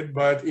to it,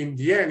 but in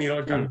the end, it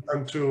all comes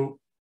down to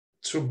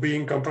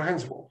being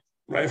comprehensible,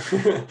 right?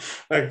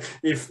 Like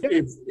if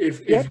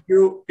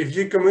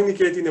you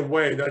communicate in a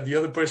way that the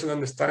other person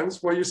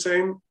understands what you're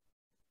saying,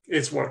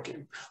 it's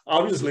working.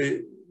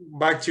 Obviously,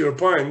 back to your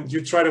point,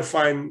 you try to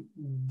find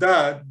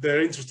that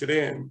they're interested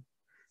in,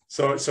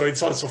 so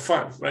it's also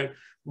fun, right?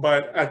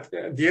 But at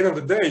the end of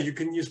the day, you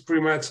can use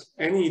pretty much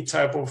any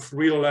type of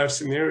real life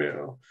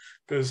scenario.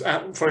 Because,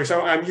 for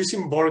example, I'm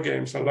using board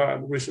games a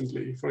lot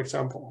recently, for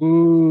example.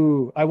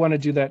 Ooh, I want to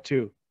do that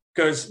too.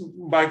 because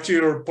back to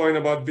your point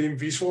about being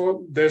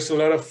visual, there's a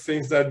lot of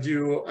things that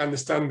you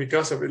understand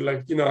because of it.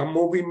 Like, I'm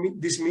moving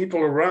these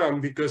meeple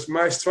around because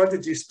my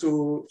strategy is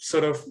to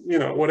sort of,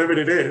 whatever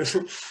it is.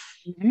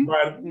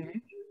 But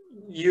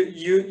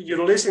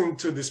you're listening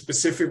to the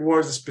specific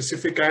words, the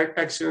specific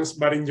actions,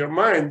 but in your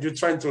mind, you're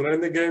trying to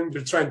learn the game,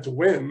 you're trying to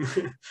win.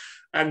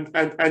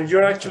 and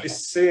you're actually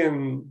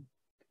seeing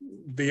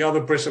the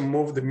other person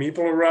move the meeple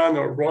around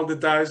or roll the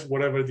dice,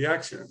 whatever the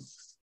action.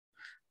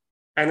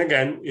 And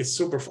again, it's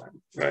super fun,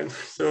 right?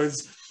 So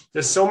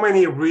there's so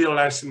many real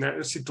life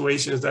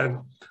situations that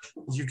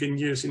you can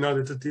use in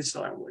order to teach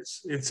the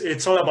language.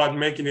 It's all about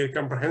making it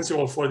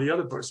comprehensible for the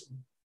other person.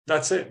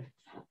 That's it.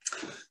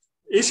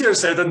 Easier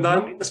said than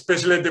done,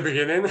 especially at the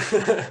beginning.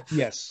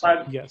 Yes.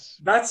 But yes.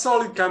 That's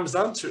all it comes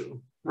down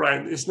to,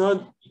 right? It's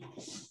not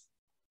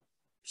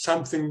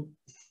something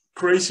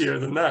crazier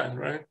than that,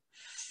 right?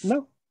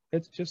 No,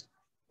 it's just,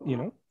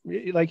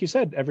 like you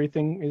said,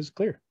 everything is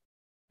clear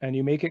and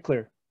you make it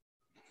clear.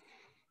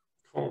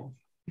 Cool.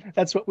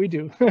 That's what we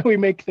do. We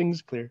make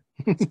things clear.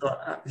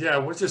 So, I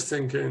was just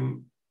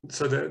thinking,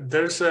 so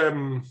there's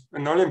an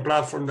online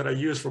platform that I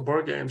use for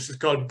board games. It's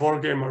called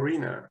Board Game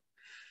Arena.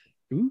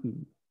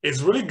 Ooh.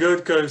 It's really good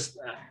because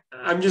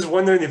I'm just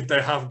wondering if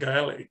they have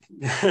Gaelic.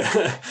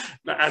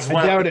 As well.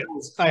 I doubt it.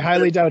 I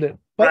highly doubt it.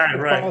 But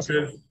right.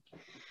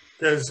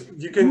 Because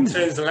you can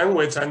change the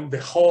language and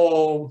the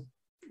whole,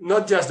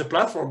 not just the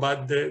platform,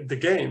 but the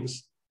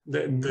games,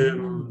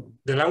 the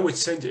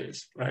language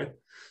changes, right?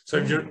 So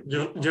if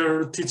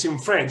you're teaching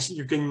French,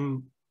 you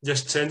can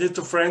just change it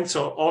to French.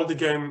 So all the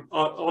game,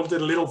 all the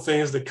little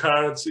things, the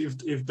cards,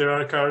 if there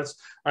are cards,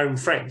 are in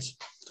French.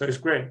 So it's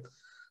great.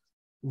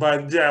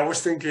 But I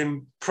was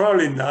thinking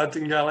probably not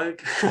in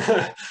Gaelic.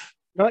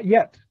 Not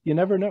yet. You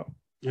never know.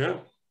 Yeah.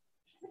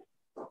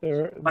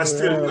 There are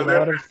a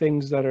lot of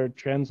things that are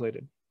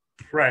translated.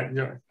 Right.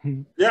 Yeah.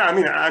 Yeah. I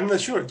mean, I'm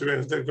not sure to be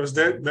honest, because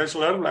there's a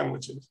lot of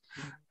languages,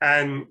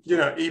 and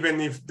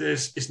even if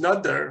this is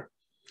not there,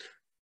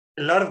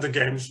 a lot of the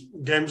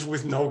games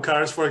with no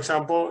cards, for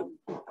example,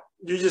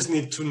 you just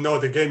need to know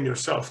the game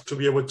yourself to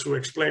be able to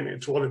explain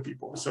it to other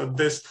people. So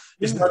this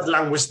is not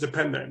language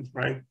dependent,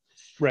 right?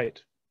 Right.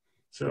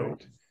 So,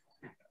 right.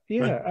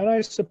 Yeah, and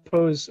I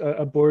suppose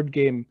a board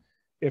game,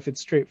 if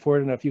it's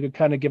straightforward enough, you could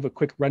kind of give a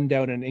quick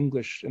rundown in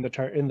English in the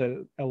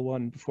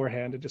L1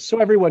 beforehand, and just so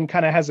everyone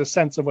kind of has a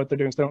sense of what they're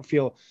doing, so they don't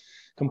feel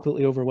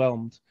completely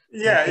overwhelmed.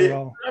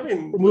 Yeah, I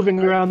mean, we're moving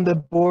around the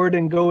board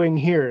and going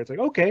here. It's like,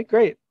 okay,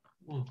 great.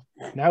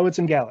 Now it's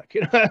in Gaelic.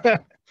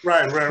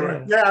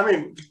 Right. Yeah, I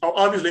mean,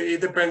 obviously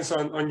it depends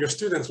on your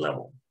student's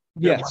level.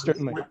 Yes,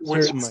 certainly.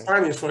 With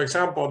Spanish, for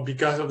example,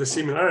 because of the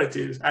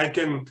similarities, I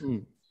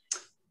can,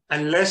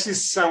 unless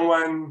it's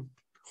someone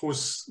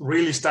who's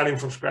really starting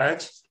from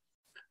scratch,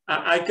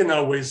 I can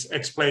always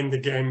explain the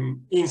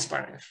game in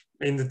Spanish,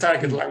 in the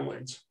target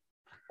language,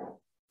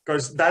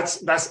 because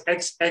that's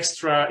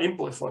extra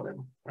input for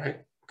them,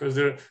 right? Because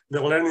they're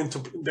learning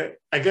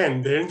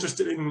they're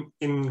interested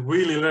in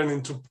really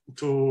learning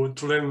to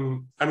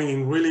learn. I mean,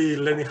 in really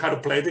learning how to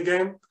play the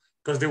game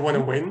because they want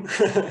to win,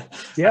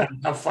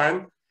 and have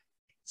fun.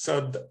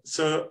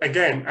 So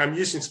again, I'm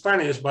using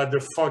Spanish, but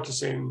they're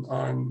focusing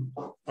on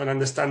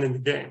understanding the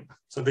game.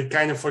 So they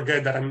kind of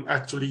forget that I'm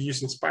actually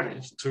using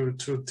Spanish to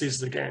teach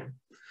the game.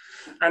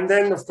 And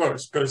then, of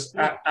course, because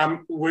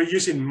we're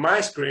using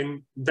my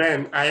screen,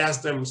 then I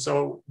ask them,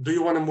 so do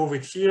you want to move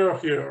it here or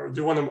here? Or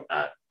do you want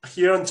to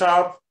here on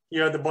top,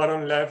 here at the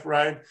bottom, left,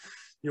 right?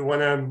 You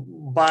want to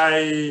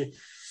buy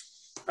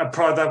a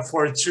product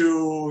for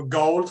 2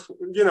 gold?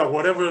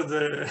 Whatever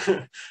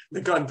the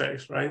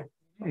context, right?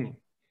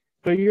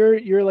 But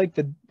you're like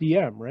the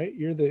DM, right?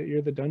 You're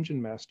the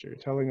dungeon master,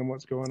 telling them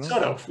what's going on.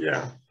 Sort of,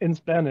 yeah. In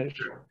Spanish.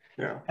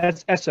 Yeah.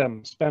 That's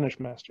SM, Spanish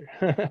master.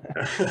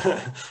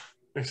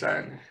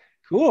 Exactly.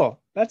 Cool.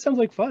 That sounds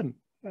like fun.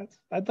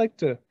 I'd like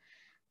to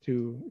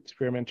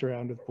experiment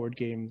around with board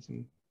games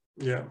and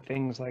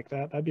things like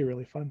that. That'd be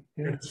really fun.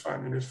 Yeah. It is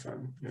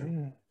fun.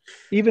 Yeah.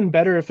 Even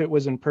better if it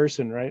was in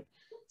person, right?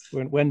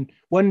 When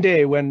one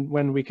day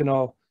when we can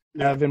all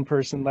have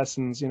in-person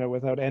lessons,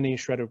 without any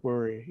shred of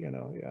worry,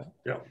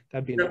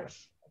 that'd be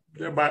nice.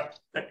 Yeah, but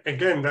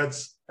again,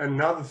 that's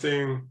another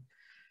thing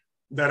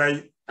that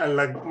I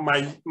like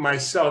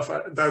myself.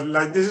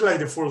 That this is like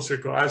the full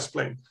circle I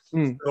explained.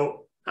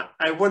 So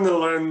I want to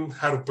learn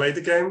how to play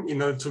the game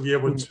in order to be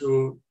able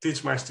to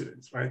teach my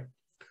students, right?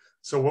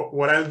 So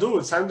what I'll do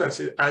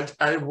sometimes is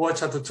I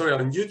watch a tutorial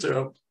on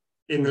YouTube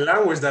in the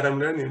language that I'm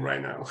learning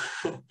right now.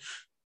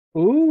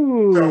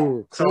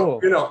 Ooh,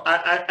 so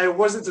I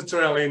watch the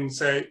tutorial in,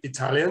 say,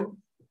 Italian,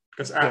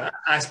 because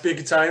I speak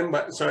Italian,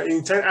 but so in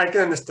Italian I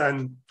can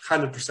understand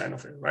 100%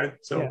 of it, right?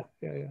 So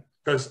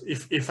because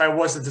if I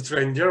watch the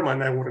tutorial in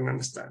German, I wouldn't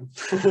understand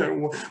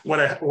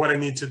what I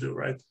need to do,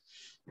 right?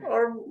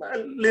 Or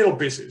little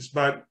pieces,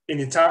 but in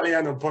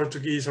Italian or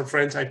Portuguese or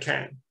French, I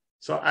can.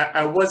 So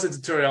I watch the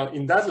tutorial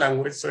in that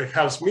language, so it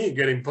helps me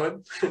get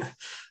input.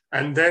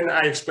 And then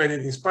I explain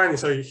it in Spanish,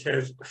 so it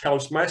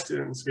helps my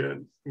students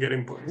get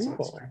input. So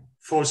it's like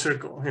full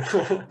circle.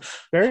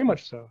 Very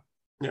much so.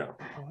 Yeah.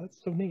 Oh,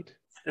 that's so neat.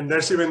 And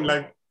there's even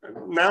like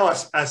now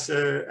as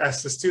a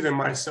student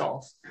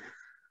myself,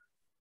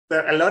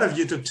 there are a lot of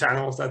YouTube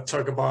channels that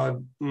talk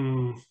about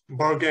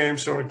board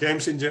games or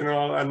games in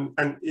general.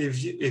 And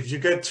if you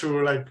get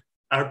to like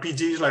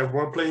RPGs, like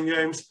role playing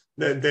games,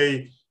 that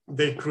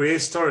they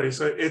create stories.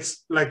 So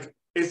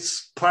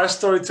it's part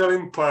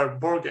storytelling, part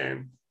board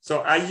game.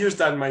 So I use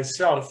that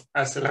myself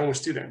as a language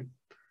student.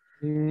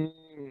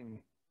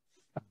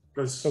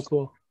 So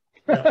cool.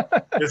 Yeah,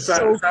 it's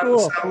So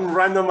cool. some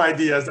random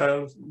ideas that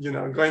are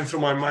going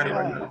through my mind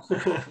right now.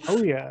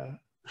 Oh yeah.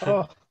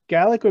 Oh,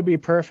 Gaelic would be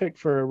perfect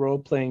for a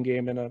role-playing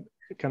game in a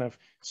kind of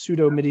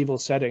pseudo-medieval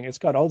setting. It's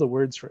got all the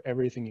words for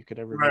everything you could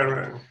ever need.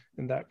 Right.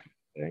 And that,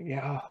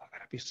 yeah,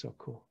 that'd be so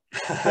cool.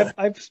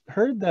 I've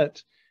heard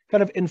that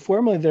kind of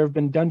informally there have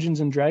been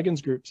Dungeons and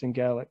Dragons groups in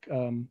Gaelic.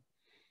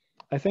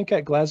 I think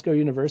at Glasgow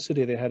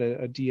University they had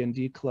a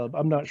D&D club.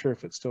 I'm not sure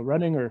if it's still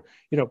running or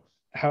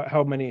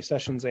how many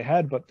sessions they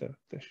had, but the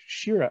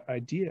sheer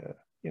idea,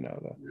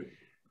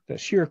 the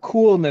sheer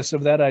coolness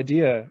of that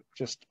idea,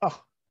 just I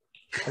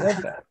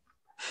love that.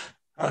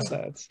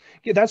 Awesome.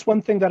 That's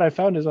one thing that I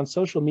found is on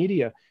social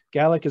media,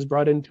 Gaelic is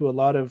brought into a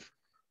lot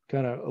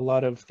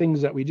of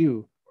things that we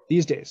do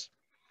these days.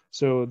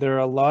 So there are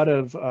a lot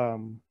of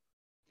I'm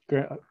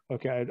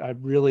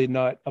really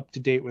not up to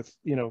date with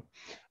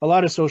a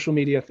lot of social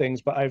media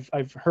things, but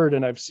I've heard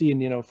and I've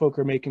seen folk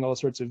are making all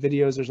sorts of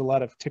videos. There's a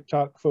lot of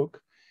TikTok folk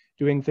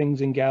doing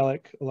things in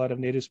Gaelic, a lot of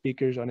native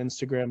speakers on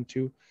Instagram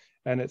too,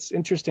 and it's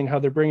interesting how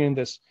they're bringing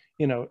this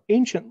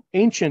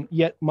ancient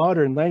yet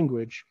modern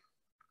language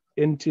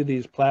into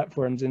these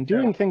platforms and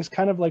doing things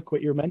kind of like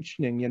what you're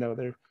mentioning.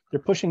 They're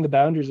pushing the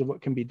boundaries of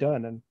what can be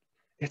done, and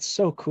it's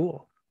so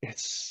cool.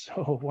 It's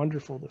so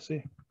wonderful to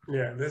see.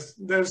 Yeah, this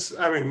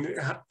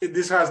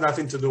has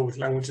nothing to do with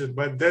languages,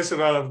 but there's a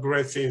lot of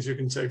great things you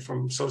can take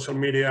from social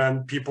media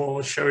and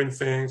people sharing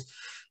things.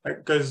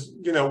 Because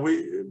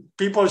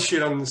people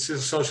shit on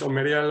social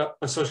media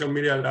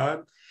a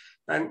lot,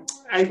 and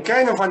I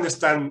kind of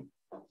understand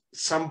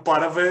some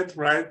part of it,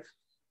 right?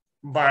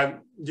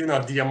 But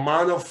the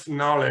amount of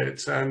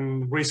knowledge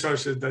and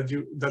resources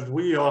that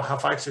we all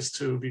have access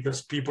to,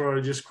 because people are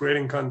just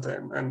creating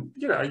content, and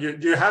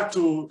you have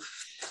to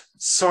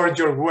sort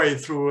your way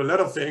through a lot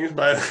of things,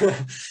 but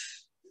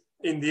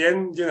in the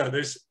end,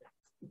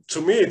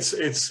 to me it's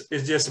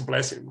just a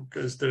blessing,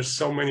 because there's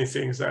so many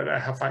things that I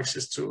have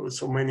access to,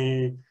 so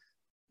many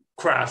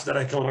crafts that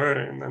I can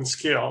learn, and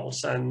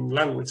skills and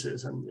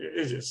languages, and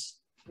it's just,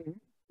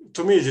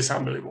 to me, it's just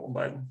unbelievable.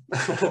 But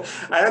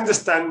I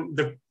understand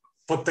the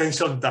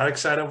potential dark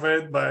side of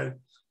it, but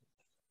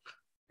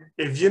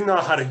if you know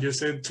how to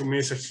use it, to me,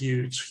 it's a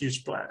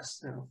huge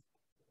plus.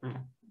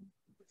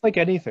 Like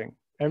anything,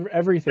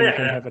 everything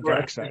can have a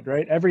dark side,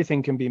 right?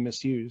 Everything can be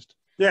misused.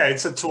 Yeah,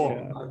 it's a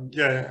tool.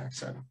 Yeah,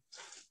 exactly.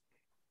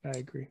 I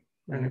agree.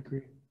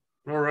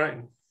 All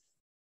right.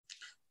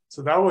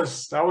 So that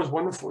was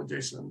wonderful,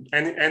 Jason.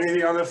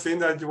 Any other thing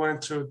that you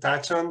wanted to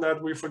touch on that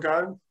we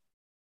forgot?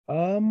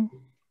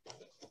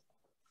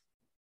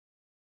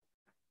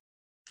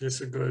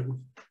 Just a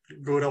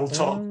good old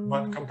talk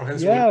about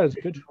comprehensive. Yeah, it's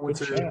good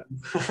chat.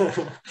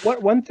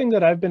 One thing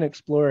that I've been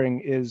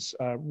exploring is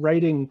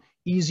writing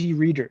easy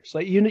readers.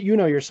 Like you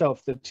know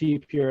yourself, the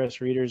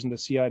TPRS readers and the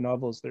CI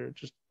novels, they're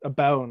just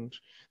abound.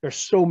 There's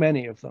so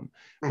many of them.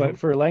 But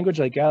for a language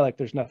like Gaelic,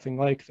 there's nothing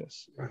like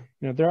this.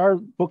 There are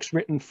books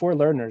written for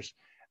learners.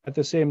 At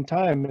the same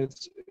time,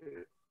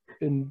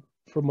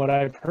 from what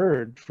I've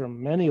heard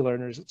from many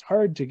learners, it's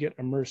hard to get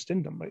immersed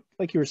in them.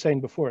 Like you were saying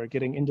before,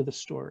 getting into the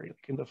story,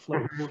 like in the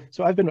flow.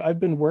 So I've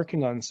been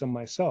working on some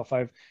myself.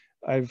 I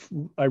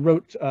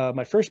wrote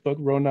my first book,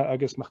 Rona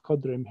agus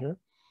Macodrim, here,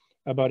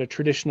 about a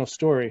traditional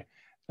story,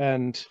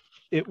 and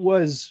it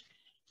was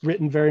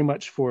written very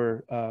much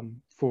for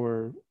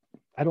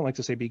I don't like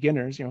to say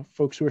beginners,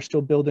 folks who are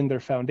still building their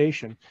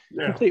foundation,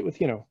 complete with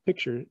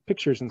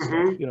pictures and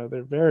stuff.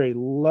 They're very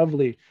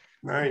lovely,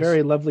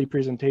 very lovely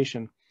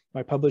presentation.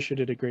 My publisher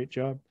did a great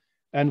job,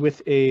 and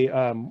with a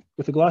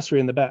glossary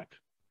in the back,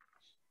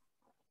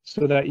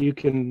 so that you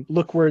can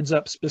look words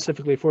up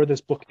specifically for this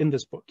book in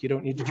this book. You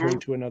don't need to turn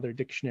to another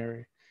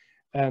dictionary,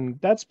 and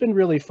that's been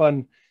really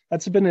fun.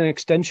 That's been an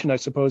extension, I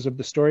suppose, of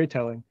the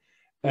storytelling,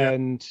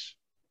 and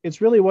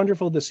it's really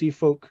wonderful to see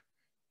folk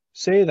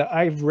say that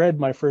I've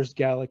read my first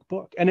Gaelic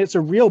book, and it's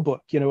a real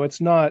book.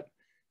 It's not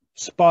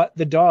Spot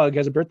the dog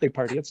has a birthday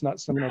party. It's not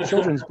some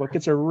children's book.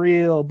 It's a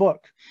real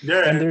book.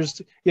 And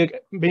there's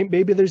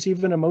maybe there's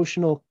even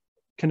emotional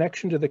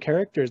connection to the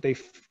characters. The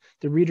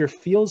reader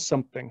feels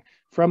something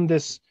from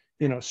this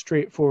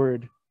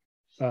straightforward,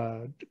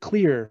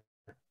 clear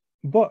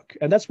book.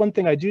 And that's one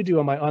thing I do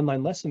on my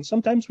online lessons.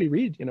 Sometimes we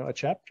read a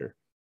chapter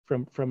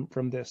from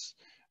this,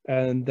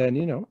 and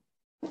then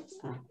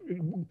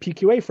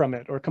PQA from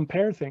it or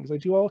compare things. I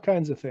do all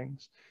kinds of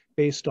things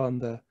based on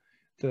the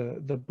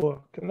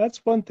book, and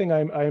that's one thing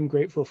I am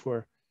grateful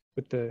for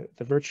with the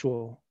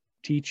virtual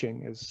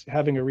teaching, is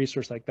having a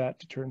resource like that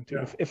to turn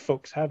to if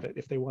folks have it,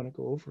 if they want to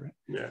go over it.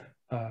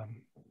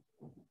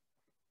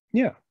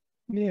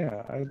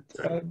 Yeah,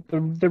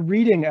 the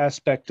reading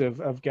aspect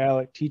of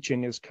Gaelic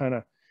teaching is kind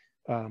of,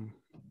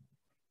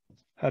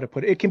 how to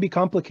put it, it can be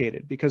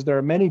complicated because there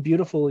are many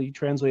beautifully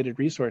translated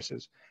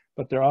resources,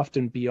 but they're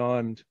often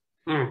beyond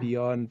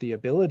the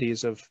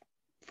abilities of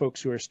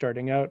folks who are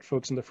starting out,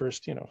 folks in the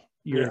first, year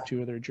or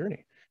two of their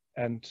journey.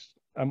 And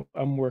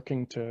I'm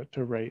working to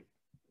write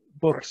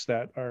books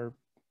that are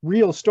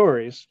real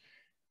stories,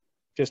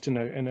 just in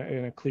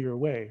a clear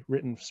way,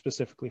 written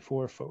specifically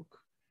for folk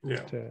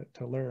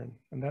to learn.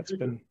 And that's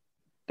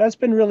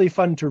been really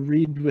fun to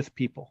read with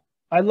people.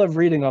 I love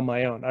reading on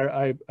my own.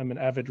 I'm an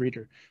avid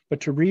reader, but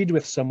to read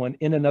with someone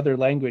in another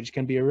language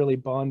can be a really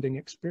bonding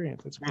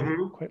experience. It's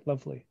quite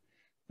lovely.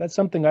 That's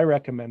something I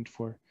recommend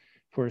for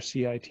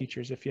CI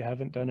teachers if you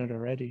haven't done it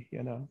already.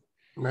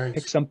 Nice.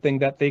 Pick something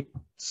that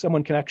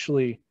someone can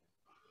actually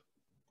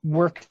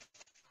work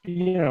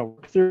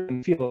through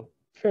and feel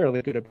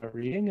fairly good about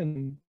reading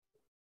and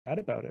chat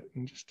about it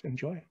and just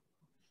enjoy it.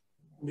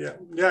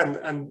 Yeah,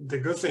 and the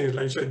good thing is,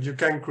 like you said, you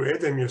can create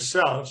them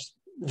yourself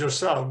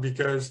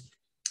because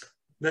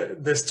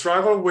the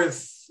struggle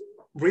with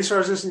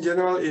resources in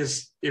general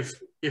is if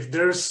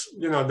there's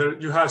you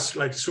have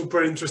like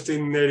super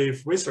interesting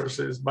native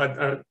resources, but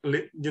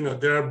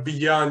they are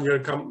beyond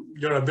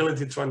your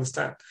ability to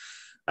understand.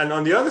 And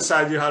on the other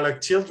side, you have like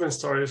children's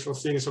stories or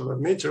things of that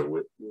nature.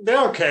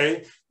 They're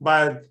okay,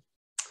 but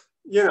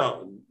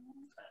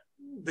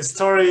the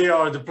story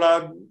or the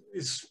plot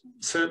is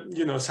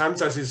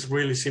sometimes it's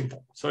really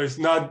simple, so it's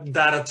not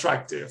that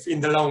attractive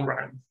in the long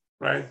run,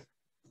 right?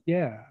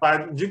 Yeah,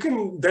 but you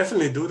can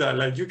definitely do that.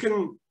 Like you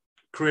can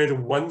create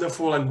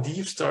wonderful and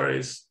deep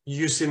stories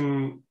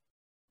using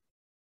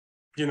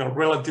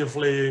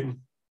relatively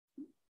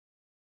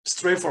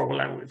straightforward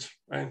language,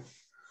 right?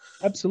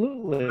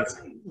 absolutely.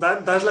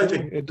 That's like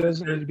it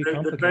doesn't need to be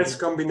complicated. The best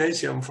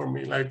combination for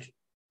me, like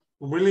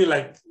really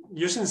like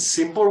using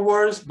simple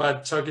words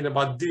but talking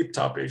about deep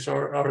topics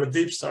or a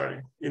deep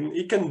story.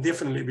 It can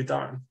definitely be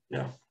done.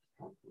 Yeah,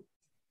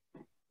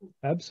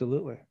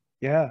 absolutely.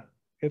 Yeah,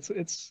 it's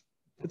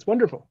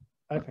wonderful.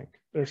 I think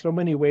there's so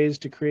many ways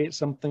to create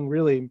something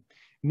really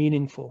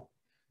meaningful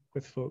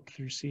with folk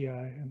through CI,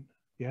 and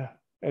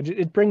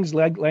it brings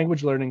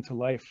language learning to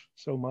life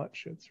so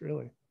much. It's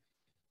really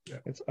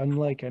it's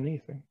unlike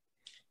anything.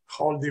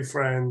 Whole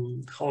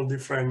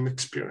different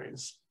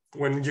experience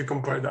when you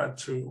compare that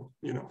to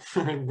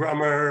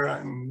grammar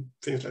and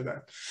things like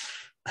that.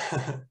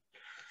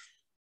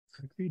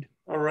 Agreed.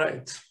 All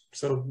right,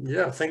 so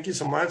thank you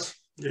so much,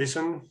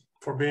 Jason,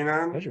 for being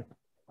on. Pleasure.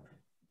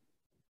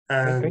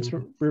 And thanks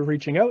for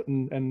reaching out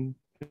and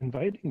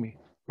inviting me.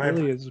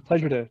 Really is a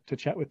pleasure to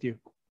chat with you.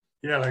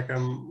 Yeah, like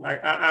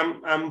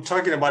I'm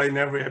talking about it in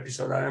every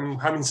episode. I'm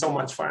having so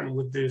much fun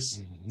with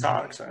these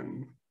talks,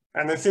 and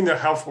I think they're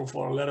helpful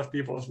for a lot of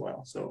people as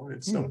well. So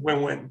it's a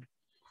win-win.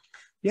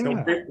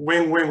 Yeah. So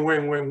win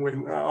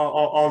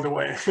all the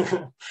way.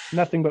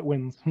 Nothing but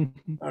wins.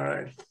 All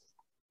right.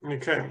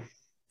 Okay.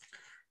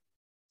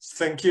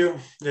 Thank you,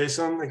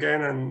 Jason,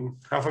 again, and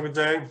have a good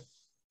day.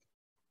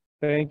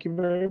 Thank you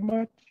very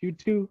much. You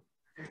too.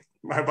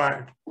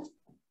 Bye-bye.